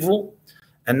era blikvul,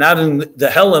 and not in the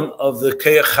helam of the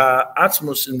keich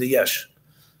atzmus in the yesh.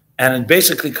 And it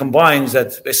basically combines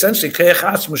that essentially keich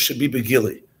atzmus should be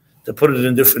begili, to put it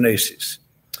in different aces.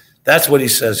 That's what he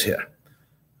says here.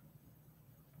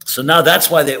 So now that's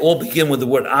why they all begin with the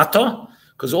word Ata,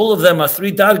 because all of them are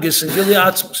three dargis and Gili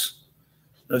Atzmus.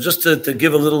 Now just to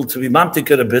give a little, to be mamtik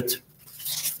it a bit,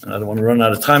 and I don't want to run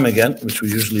out of time again, which we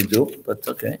usually do, but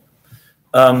okay.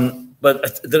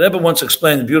 But the Rebbe once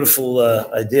explained a beautiful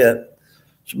idea.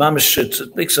 So mamish,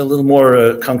 it makes it a little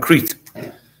more concrete.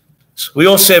 So we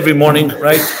all say every morning,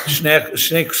 right? Shnei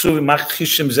ksuvim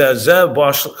machishim zeh zeh,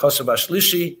 bosh kosav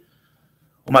ashlishi,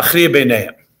 umachriya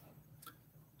beinayim.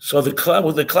 So the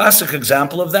classic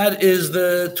example of that is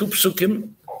the two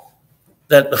psukim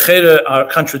that the Cheder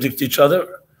contradict each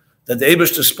other, that the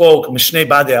Eibishter spoke Mishnei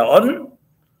Badei Ha'odin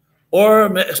or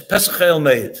Pesach El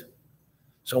Meid.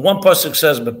 So one pasuk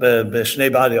says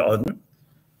Mishnei Badei Ha'odin,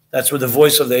 that's where the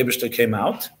voice of the Eibishter came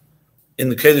out in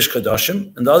the Kedesh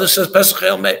Kadoshim, and the other says Pesach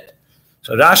El Meid.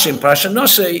 So Rashi in Parsha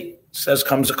Nosei says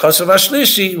comes the Kosav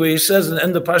Ashlishi, where he says in the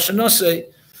end of Parsha Nosei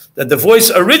that the voice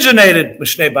originated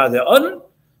Mishnei Badei Ha'odin,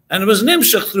 and it was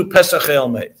nimshach through Pesach El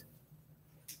Meid.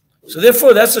 So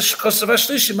therefore, that's a kosav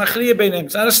ashlishi machriya beinim.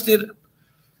 It's not a stir.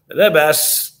 The Rebbe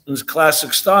asks in his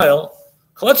classic style,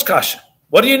 klotz kasha.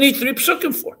 What do you need three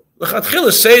psukim for?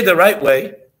 L'chatchila, say it the right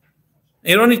way.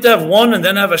 You don't need to have one and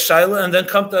then have a shaila and then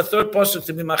come to a third pasuk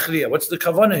to be machriya. What's the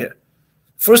kavanah here?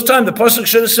 First time the pasuk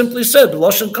should have simply said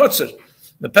b'loshen kotzer,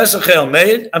 the Pesach El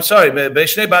Meid. I'm sorry,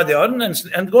 b'shnei badei ha'odin,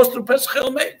 and goes through Pesach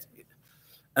El Meid.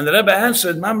 And the Rebbe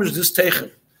answered, "Mamish this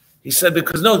teichen." He said,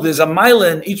 because no, there's a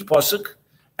mila in each pasuk,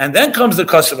 and then comes the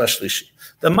kosav ashlishi.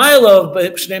 The mila of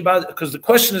Shnei Bad, because the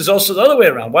question is also the other way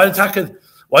around.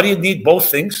 Why do you need both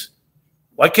things?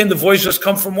 Why can't the voice just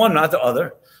come from one, not the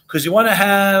other? Because you want to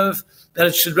have that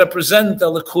it should represent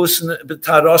the lakus and the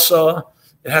tarasa.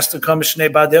 It has to come Shnei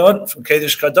Badei from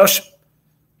Kedesh Kadoshim.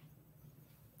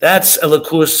 That's a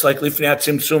lakus like Lifnei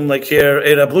Tzimtzum, like here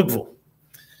Era Blugvul.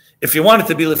 If you want it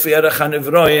to be Lifnei Erech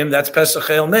HaNivroim, that's Pesach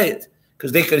El Meid,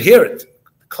 because they could hear it.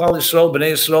 Klal Yisrael,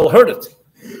 Bnei Yisrael heard it.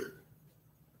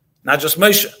 Not just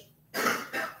Moshe.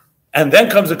 And then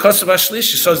comes the Kosav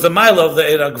HaShlishi, so it's the Mila of the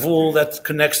Eira Gvul that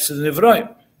connects to the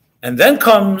Nivroim. And then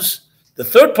comes the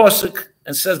third Pasuk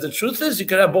and says the truth is you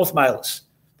can have both Milas.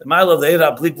 The Mila of the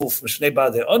Eira Blikvul from Shnei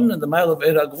Badei Ha'odin and the Mila of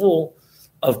Eira Gvul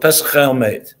of Pesach El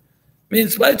Meid. I mean,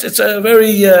 it's a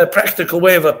very practical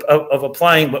way of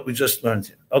applying what we just learned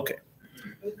here. Okay.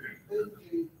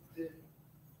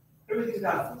 Everything's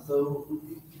happened. So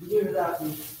the beginning of that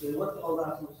is what's all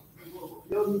that?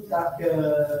 You don't need that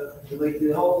like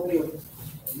the whole thing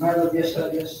of Mile of Yesh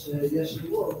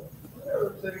World.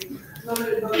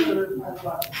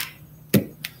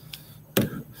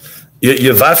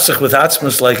 You vafsich with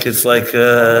atzmus like it's like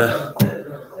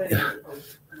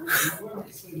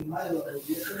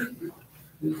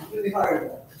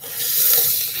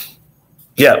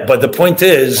Yeah, but the point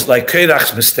is, like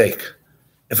Keirach's mistake.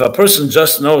 If a person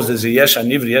just knows there's a yesh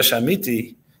anivri, yesh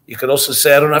amiti, you could also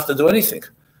say, I don't have to do anything.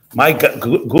 My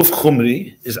guf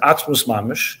chumri is atzmus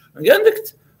mamish, and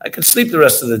I can sleep the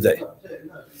rest of the day.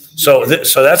 So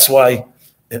that's why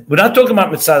we're not talking about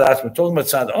mitzad atzmus, we're talking about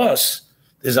mitzad us.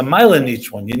 There's a mile in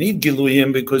each one. You need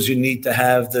giluyim because you need to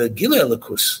have the gilui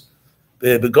elikus,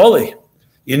 the begoli.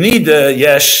 You need the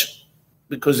yesh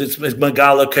because it's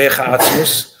megala keicha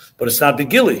atzmus, but it's not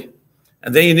begili.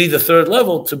 And then you need the third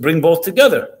level to bring both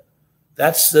together.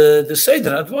 That's the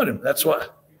Seder Advarim. That's why.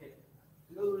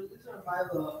 In other words, is there a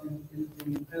Mila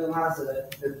in Elam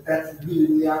Hazeh that's really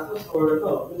the Yaakov, or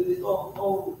no? It's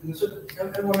all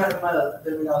everyone has a Mila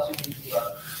that everyone else can do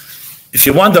that. If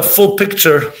you want the full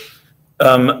picture,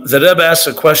 the Rebbe asks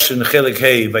a question, Chelik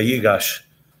Hey, Vayigash,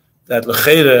 that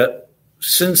L'cheira,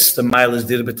 since the Mila is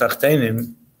Dir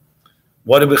B'Tachtenim,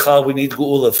 what do we need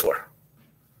Geula for?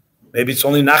 Maybe it's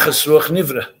only Nachas Ruach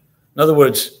Nivra. In other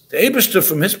words, the Eibishter,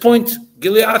 from his point,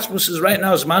 Gilui Atzmus is right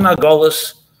now Zman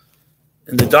HaGolus,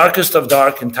 in the darkest of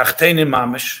dark, in Tachtenim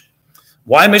Mamish.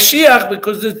 Why Mashiach?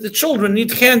 Because the children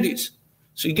need candies.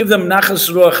 So you give them Nachas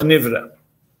Ruach Nivra.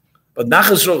 But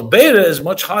Nachas Ruach Beira is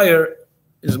much higher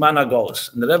in Zman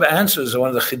HaGolus. And the Rebbe answers, one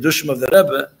of the Chidushim of the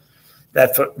Rebbe,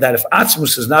 that if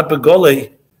Atzmus is not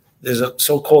Begoli, there's a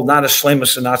so-called not a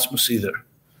Shlemus in Atzmus either.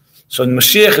 So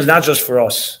Mashiach is not just for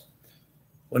us.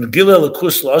 When Gilui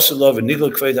Elikus La'asilov and Nigla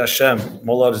Kved Hashem,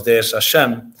 Molad Deis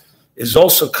Hashem, is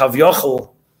also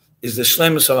Kavyochel, is the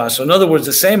Shlemus of us. So in other words,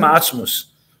 the same Atzmus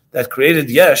that created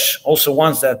Yesh also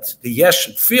wants that the Yesh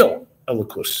should feel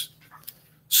Elikus.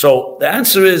 So the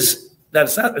answer is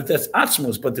that's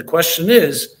Atzmus, but the question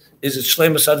is it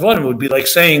Shlemus Advarim? It would be like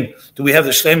saying, do we have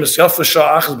the Shlemus Yafa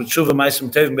Shah Achaz B'tshuva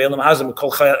Ma'asim Tevim Be'elam Hazem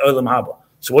Kol Chayat Olam Haba?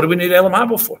 So what do we need Elam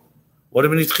Haba for? What do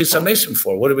we need Chisa Mesim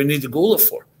for? What do we need the Geula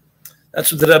for? That's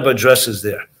what the Rebbe addresses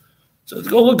there. So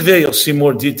go look there, you'll see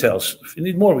more details. If you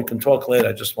need more, we can talk later.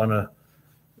 I just want to,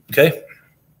 okay?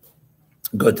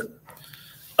 Good.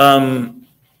 I'm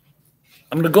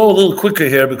going to go a little quicker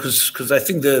here because I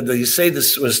think you say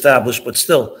this was established, but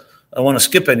still, I don't want to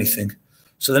skip anything.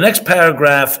 So the next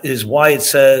paragraph is why it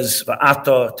says,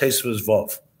 Va'ata Tesvus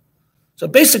Vov. So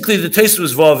basically, the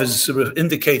Tesvus Vov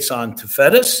indicates on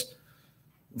Teferes,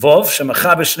 Vov,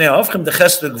 Shemachabe Shnei Avchem, the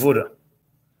Chesed Gvura.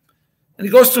 And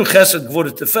he goes through Chesed,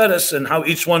 Gvura, Teferes, and how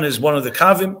each one is one of the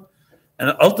Kavim.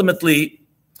 And ultimately,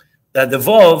 that the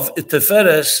Vov,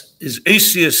 Teferes, is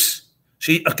Asius.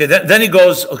 Then he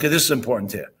goes, okay, this is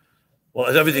important here.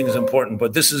 Well, everything is important,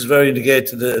 but this is very indicated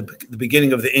to the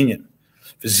beginning of the Inyan.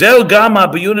 V'zeu gama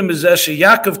b'yunim b'zeh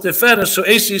Yaakov Teferes, so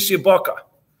Asius Yibaka.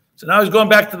 So now he's going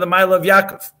back to the mile of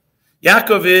Yaakov.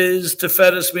 Yaakov is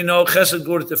Teferes, we know, Chesed,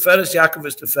 Gvura, Teferes, Yaakov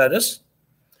is Teferes.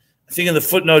 I think in the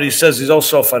footnote he says he's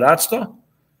also Faratzta.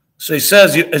 So he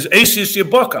says, as Asius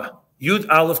Yibaka, Yud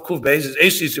Aleph Kuv Beis is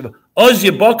Asius Yibaka. Oz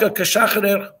Yibaka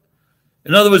Kashacher.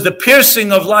 In other words, the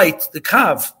piercing of light, the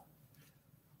Kav.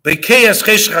 Beikeyas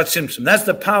Cheshachat Simsim. That's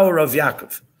the power of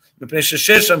Yaakov.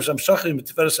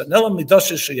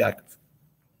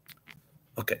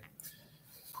 Okay.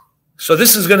 So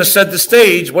this is going to set the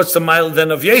stage. What's the mile then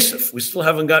of Yosef? We still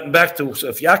haven't gotten back to, so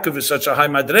if Yaakov is such a high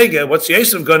madrega, what's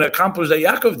Yosef going to accomplish that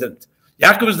Yaakov didn't?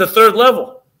 Yaakov is the third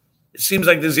level. It seems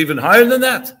like there's even higher than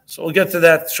that. So we'll get to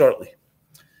that shortly.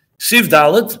 Siv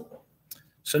Dalet.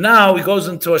 So now he goes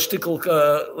into a shtickle,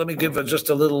 let me give just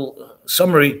a little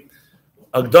summary.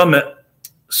 Agdome.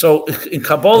 So in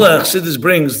Kabbalah, Chassidus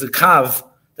brings the Kav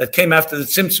that came after the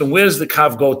Tzimtzum. Where does the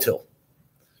Kav go till?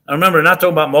 Now remember, not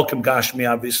talking about Mokim Gashmi,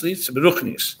 obviously, it's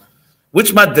Beruchnius.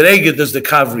 Which Madrega does the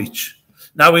Kav reach?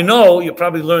 Now we know, you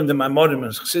probably learned in Maimorim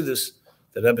and Chassidus,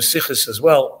 the Rebbe Sichis as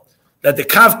well, that the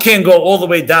Kav can't go all the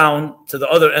way down to the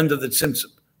other end of the Tzimtzum.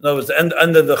 In other words, the end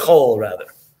of the Chol, rather.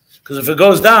 Because if it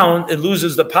goes down, it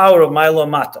loses the power of Milo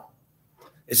Mata.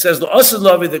 It says, the Asad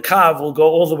the Kav will go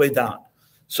all the way down.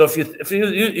 So if you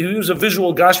use a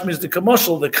visual Gashmi as the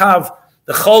commercial, the Kav,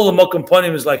 the Chol Mokim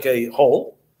Ponim is like a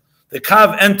hole. The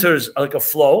Kav enters like a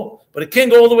flow, but it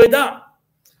can't go all the way down.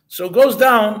 So it goes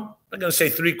down, I'm going to say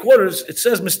 3/4, it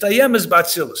says Mistayem is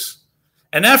Batsilis.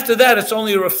 And after that, it's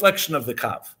only a reflection of the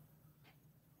Kav,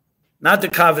 not the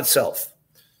Kav itself.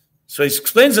 So he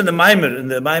explains in the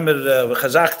Maimer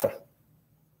וחזקת,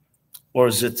 or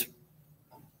is it?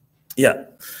 Yeah.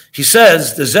 He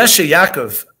says, the Zeshe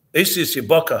Yaakov, Esis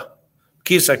Yiboka,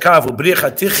 Kis HaKav, Ubrich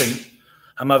HaTichin,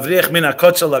 HaMavrich Min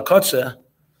HaKotza LaKotza,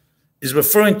 is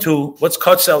referring to what's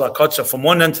Kotza LaKotza from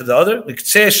one end to the other.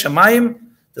 L'Ktzei Shemayim,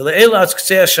 the Le'ela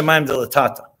Ktzei Shemayim de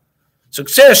Latata. So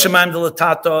Kseh Shemaim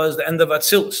Delatata is the end of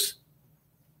Atzilus.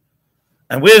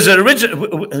 And where's it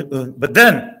originate? But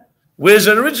then, where's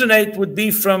it originate would be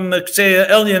from Kseh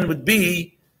Elyon would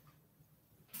be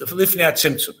the Lifnei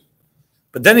Tzimtzum.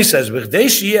 But then he says,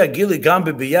 since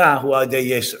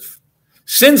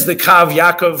the Kav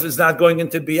Yaakov is not going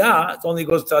into Biyah, it only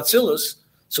goes to Atzilus,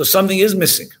 so something is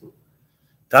missing.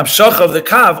 The Hamshach of the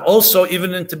Kav also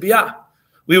even into Biyah.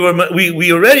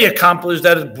 We already accomplished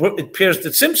that it pierced the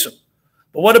Tzimtzum.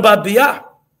 But what about Biyah?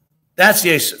 That's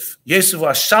Yosef. Yosef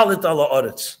was shalit ala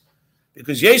oretz.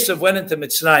 Because Yosef went into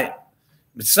Mitzrayim.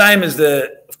 Mitzrayim is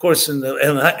of course, in the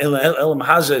Elam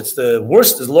Hazah, it's the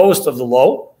worst, the lowest of the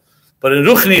low. But in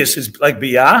Ruchnius, it's like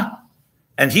Biyah.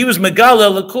 And he was Megala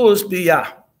Lakuz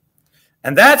Biyah.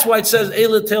 And that's why it says,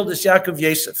 Eila tel this Yaakov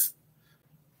Yosef.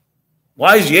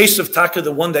 Why is Yosef Taka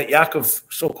the one that Yaakov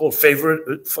so-called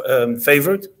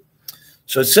favored?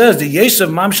 So it says, the Yosef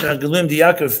Mamshech HaGelim the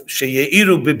Yaakov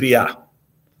Sheyeiru Bibiyah.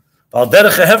 Val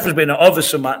derech ha'hefresh bein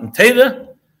ha'ovis and Matan Teda,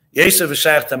 Yosef is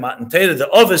shaykh to Matan Teda. The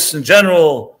ovis in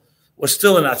general was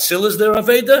still in Atzilus there,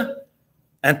 Aveda.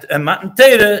 And Matan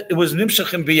Teda, it was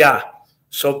Nimshach in Biyah.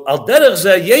 So Al Derech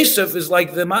Zeh Yosef is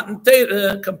like the Matan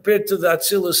Teda compared to the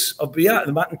Atzilus of Biyah,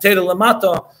 the Matan Teda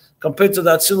Lamata compared to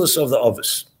the Atzilus of the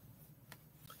Ovis.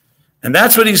 And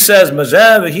that's what he says,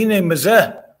 Mazeh v'hine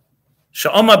Mazeh,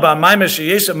 Sha'oma ba'maymer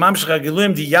she'yosef mamshech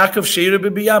ha'giluim di Yaakov she'ira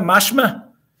b'biyah mashma,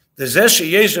 the Zeh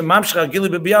she'yosef mamshech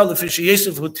ha'giluim b'biyah lefi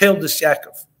she'yosef who tailed this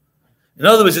Yaakov. In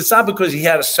other words, it's not because he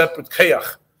had a separate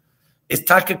kayach. It's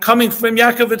taka coming from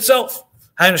Yaakov itself.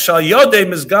 That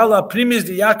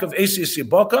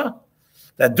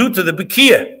due to the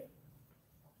Bekiah,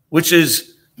 which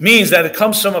means that it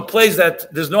comes from a place that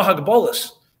there's no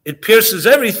Hagbolus. It pierces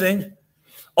everything,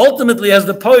 ultimately has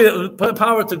the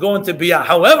power to go into Biyah.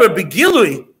 However,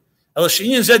 Begilui, El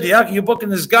Shein said,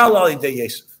 Yaakov is Gala de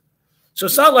Yosef. So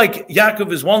it's not like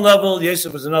Yaakov is one level,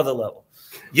 Yosef is another level.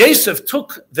 Yosef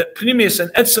took the Pnimius and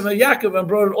Etzem of Yaakov and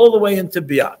brought it all the way into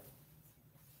Biyah.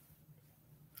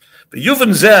 But Yuvan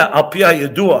Zeh al Piyah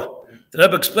Yedua, the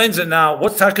Rebbe explains it now.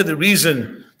 What's the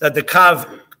reason that the Kav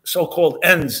so-called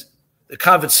ends, the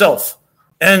Kav itself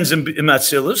ends in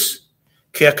Atzilus?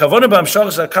 Why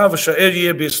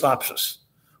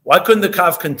couldn't the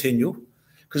Kav continue?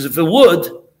 Because if it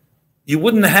would, you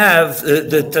wouldn't have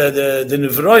the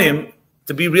Nivroim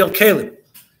to be real Kalim.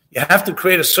 You have to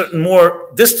create a certain more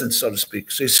distance, so to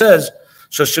speak. So he says,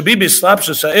 so Shabi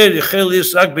Bislapshus Sa'er Yechel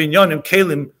Yisrak Binyonim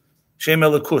Kalim in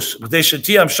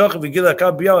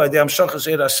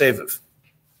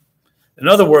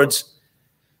other words,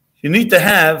 you need to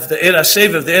have the Eir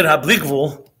HaSeviv, the Eir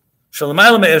HaBlikvul,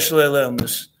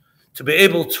 to be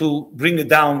able to bring it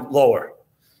down lower.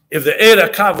 If the Eir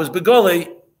HaKav was Begoli,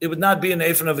 it would not be an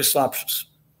Eifon of Islapshus.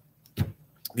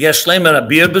 Because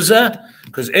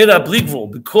Eir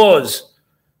HaBlikvul, because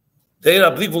the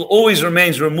Eir HaBlikvul always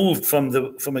remains removed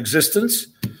from existence,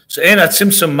 so Ein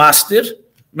HaTzimtzum Mastir.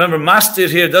 Remember, mastir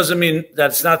here doesn't mean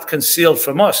that it's not concealed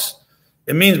from us.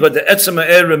 It means, but the etzem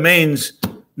ha'er remains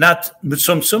not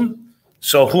mitzumtzum.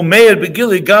 So, hu meir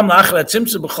begili gam la'achar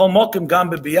tzimtzum b'chol mokim gam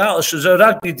b'biyah shezer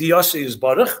rak b'diyasi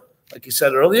yizbarach, like he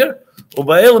said earlier.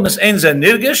 U'ba'elam es ein zeh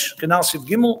nirgish, kenal siv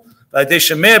gimel, v'adei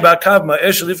shemeir ba'akav ma'er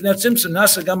shelifnei tzimtzum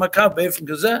nasa gam akav be'efim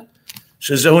gazeh,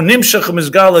 shezer hu nimshach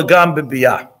mizgala gam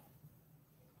b'biyah.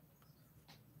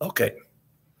 Okay.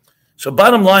 So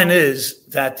bottom line is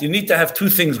that you need to have two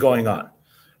things going on.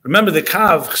 Remember, the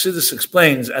Kav, Chassidus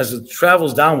explains, as it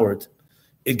travels downward,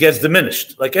 it gets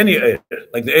diminished, like any Eir,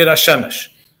 like the Eir HaShemesh.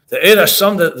 The Eir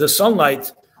HaSun, the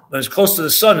sunlight, when it's close to the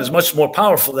sun, is much more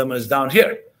powerful than when it's down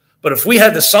here. But if we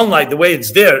had the sunlight the way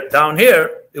it's there, down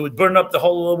here, it would burn up the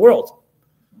whole world.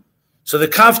 So the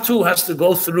Kav too has to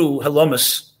go through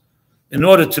Helomis in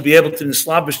order to be able to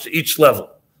nislabish to each level.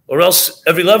 Or else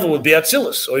every level would be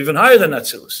Atzilus, or even higher than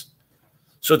Atzilus.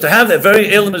 So to have that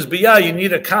very Elam as Biyah, you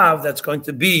need a Kav that's going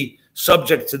to be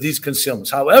subject to these concealments.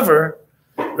 However,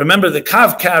 remember the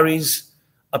Kav carries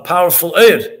a powerful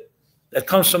Eir that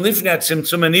comes from Lifnei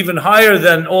Tzimtzum and even higher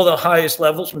than all the highest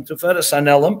levels from Tiferes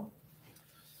Hanelam.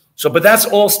 So, but that's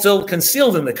all still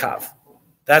concealed in the Kav.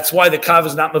 That's why the Kav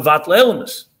is not Mevat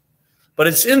Le'elamus. But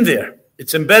it's in there.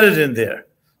 It's embedded in there.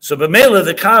 So B'meila,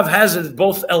 the Kav has it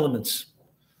both elements.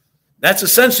 That's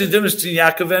essentially the difference between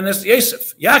Yaakov and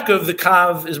Yosef. Yaakov, the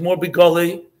Kav, is more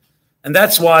begoli, and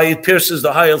that's why it pierces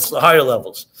the higher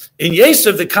levels. In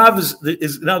Yosef, the Kav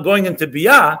is now going into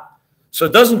Biyah, so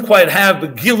it doesn't quite have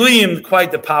Begiluyim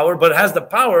quite the power, but it has the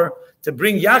power to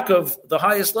bring Yaakov, the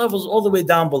highest levels, all the way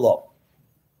down below.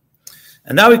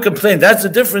 And now we complain. That's the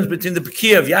difference between the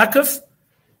Bekiah of Yaakov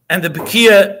and the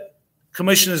Bekiah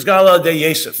commission is Gala de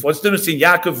Yosef. What's the difference between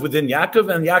Yaakov within Yaakov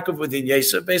and Yaakov within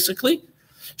Yosef, basically?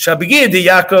 Shabigir de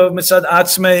Yaakov mitzad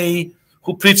atzmei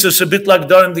who preaches a bit like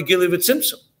Darim the Gili with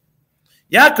Tzimtzum.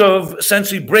 Yaakov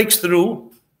essentially breaks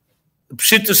through the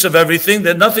pshittus of everything,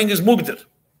 that nothing is mugdir.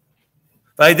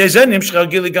 In other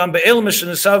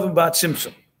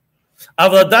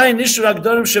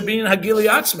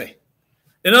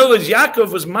words,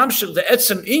 Yaakov was mamshir the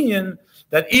etzem inyan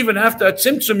that even after a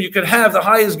tzimtzum you could have the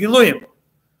highest giluyim,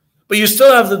 but you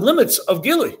still have the limits of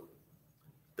gilui.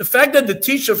 The fact that the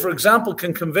teacher, for example,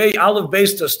 can convey aleph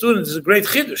beis to a student is a great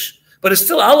chiddush, but it's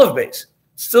still aleph beis,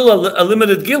 still a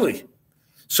limited gilui.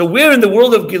 So where in the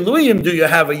world of giluyim do you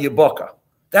have a yibaka?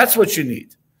 That's what you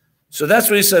need. So that's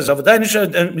what he says. So that's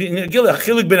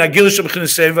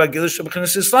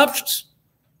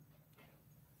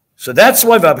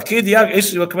why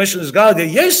the commission is God.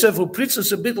 Yosef who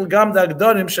preaches a bit gam da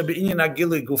agdarim shabeinin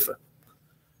agili gufa.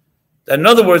 In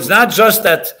other words, not just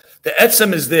that the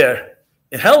etzem is there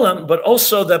in Helen, but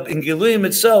also that in Giluyim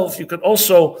itself, you could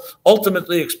also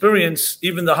ultimately experience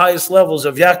even the highest levels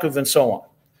of Yaakov and so on.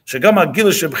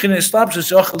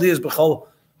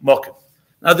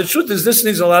 Now, the truth is, this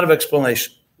needs a lot of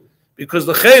explanation. Because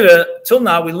the Chayra, till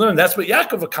now, we learned that's what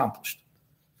Yaakov accomplished.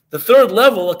 The third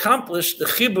level accomplished the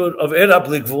Chibur of Era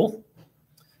Bligvul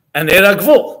and Era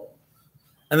Gvul.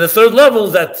 And the third level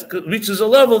that reaches a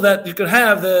level that you could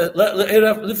have the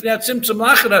Era Lifnei Tzimtzum,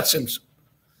 Lacharat Tzimtzum.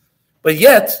 But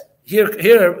yet, here,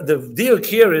 the diuk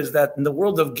here is that in the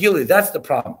world of Gili, that's the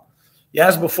problem. You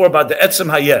asked before about the Etzem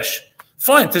Hayesh.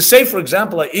 Fine, to say, for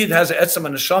example, Eid has an Etzem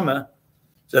and Neshama,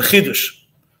 it's a Chidush.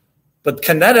 But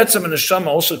can that Etzem and Neshama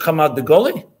also come out the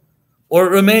Goli? Or it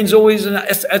remains always in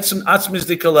Etzem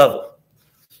Atzmizdika level?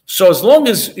 So as long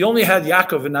as you only had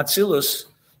Yaakov and Atzilus,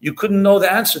 you couldn't know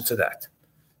the answer to that.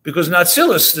 Because in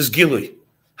Atzilus, there's Gilui.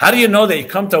 How do you know that you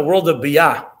come to a world of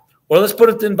Biyah? Or let's put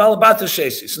it in Balabata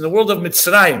Shesis, in the world of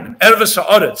Mitzrayim, Erves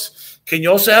HaOretz. Can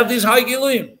you also have these high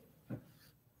Giluyim?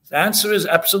 The answer is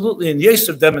absolutely, and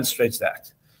Yosef demonstrates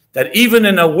that. That even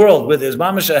in a world where there's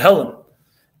Mamash Helen,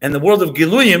 and the world of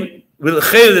Giluyim, with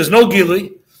there's no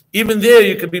Gilui, even there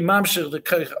you could be Mamshech the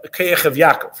Keyech of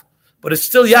Yaakov. But it's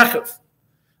still Yaakov.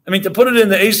 I mean, to put it in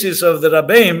the aces of the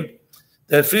Rabbeim,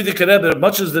 the Frierdiker Rebbe,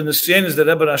 much as the Nisyanis that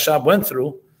Rebbe Rashab went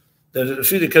through, the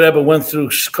Frierdiker Rebbe went through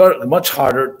much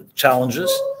harder challenges.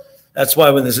 That's why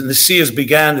when the Nisiyas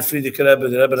began, the Frierdiker Rebbe,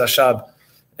 the Rebbe Rashab,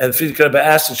 and the Frierdiker Rebbe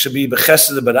asked it should be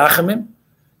Bechesed Berachamim,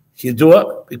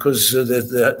 Yidua, because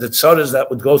the tzaras that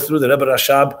would go through, the Rebbe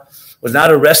Rashab was not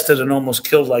arrested and almost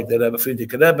killed like the Rebbe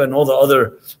Frierdiker Rebbe and all the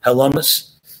other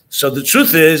Helamas. So the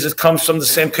truth is, it comes from the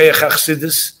same Keyach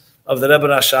HaChassidus of the Rebbe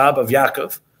Rashab, of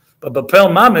Yaakov. But Bapel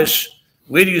Mamish,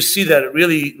 where do you see that it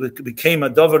really became a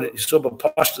dover that you saw by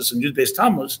Pashtus and Yud Beis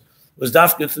Tammuz, was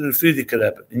dafka through the Frierdiker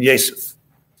Rebbe in Yosef.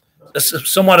 That's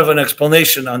somewhat of an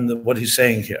explanation on what he's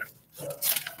saying here.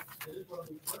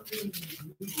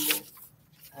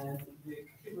 And the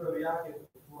Kibur of Yaakov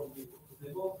before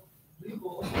they both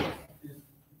legal is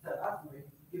that after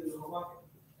give it a market.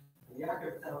 And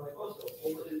Yaakov sounds like also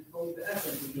only the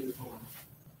essence of the home.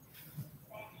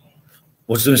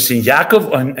 What's the difference between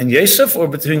Yaakov and Yosef, or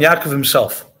between Yaakov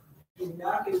himself? Between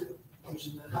Yaakov, which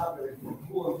is the Chaber, and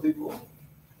Bligvul,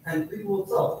 and Bligvul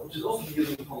itself, which is also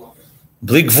giving the home.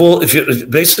 Bligvul, if you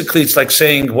basically, it's like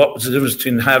saying what was the difference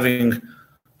between having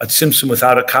a tzimtzum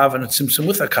without a kav and a tzimtzum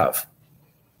with a kav.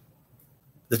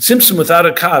 The tzimtzum without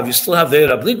a kav, you still have the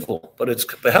Era Bligvul, but it's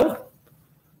behela.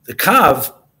 The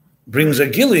kav brings a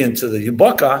gili into the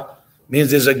yibaka, means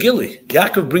there's a gili.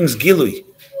 Yaakov brings gili.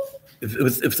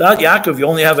 If without Yaakov, you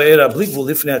only have a Era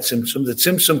Bligvul, if not tzimtzum, the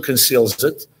tzimtzum conceals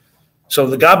it. So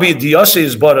the gabi diyase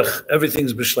is baruch,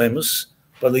 everything's b'shlemus,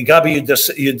 but the gabi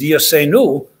yediyase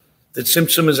nu, the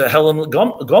tzimtzum is a helen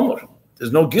gomer.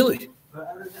 There's no gili.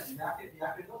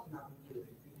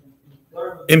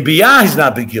 In biyah, he's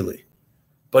not begili.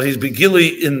 But he's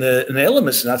begili in the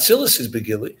elements, not silas is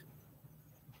begili.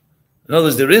 In other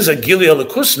words, there is a gili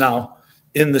alakus now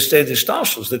in the state of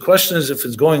shtalshus. The question is if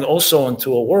it's going also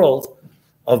into a world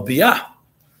of biyah.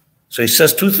 So he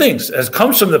says two things. It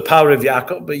comes from the power of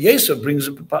Yaakov, but Yosef brings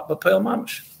a b'peil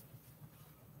mamash.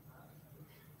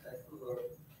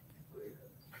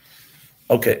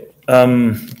 Okay. I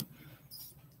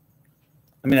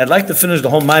mean, I'd like to finish the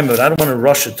whole Maimon, but I don't want to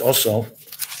rush it also.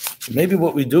 So maybe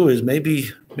what we do is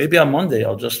maybe on Monday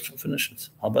I'll just finish it.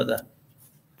 How about that?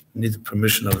 I need the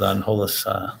permission of the Anholas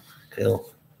Kale.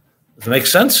 Does it make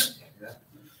sense?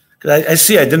 Because I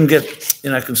see I didn't get,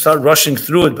 I can start rushing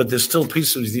through it, but there's still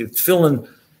pieces. You fill in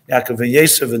Yaakov and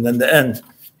Yosef and then the end.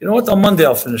 You know what? On Monday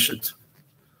I'll finish it.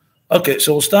 Okay,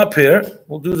 so we'll stop here.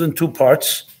 We'll do it in two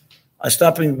parts.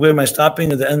 Where am I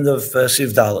stopping? At the end of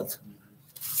Siv Dalet.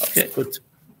 Okay, good.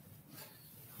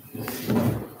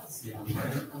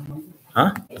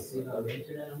 Huh?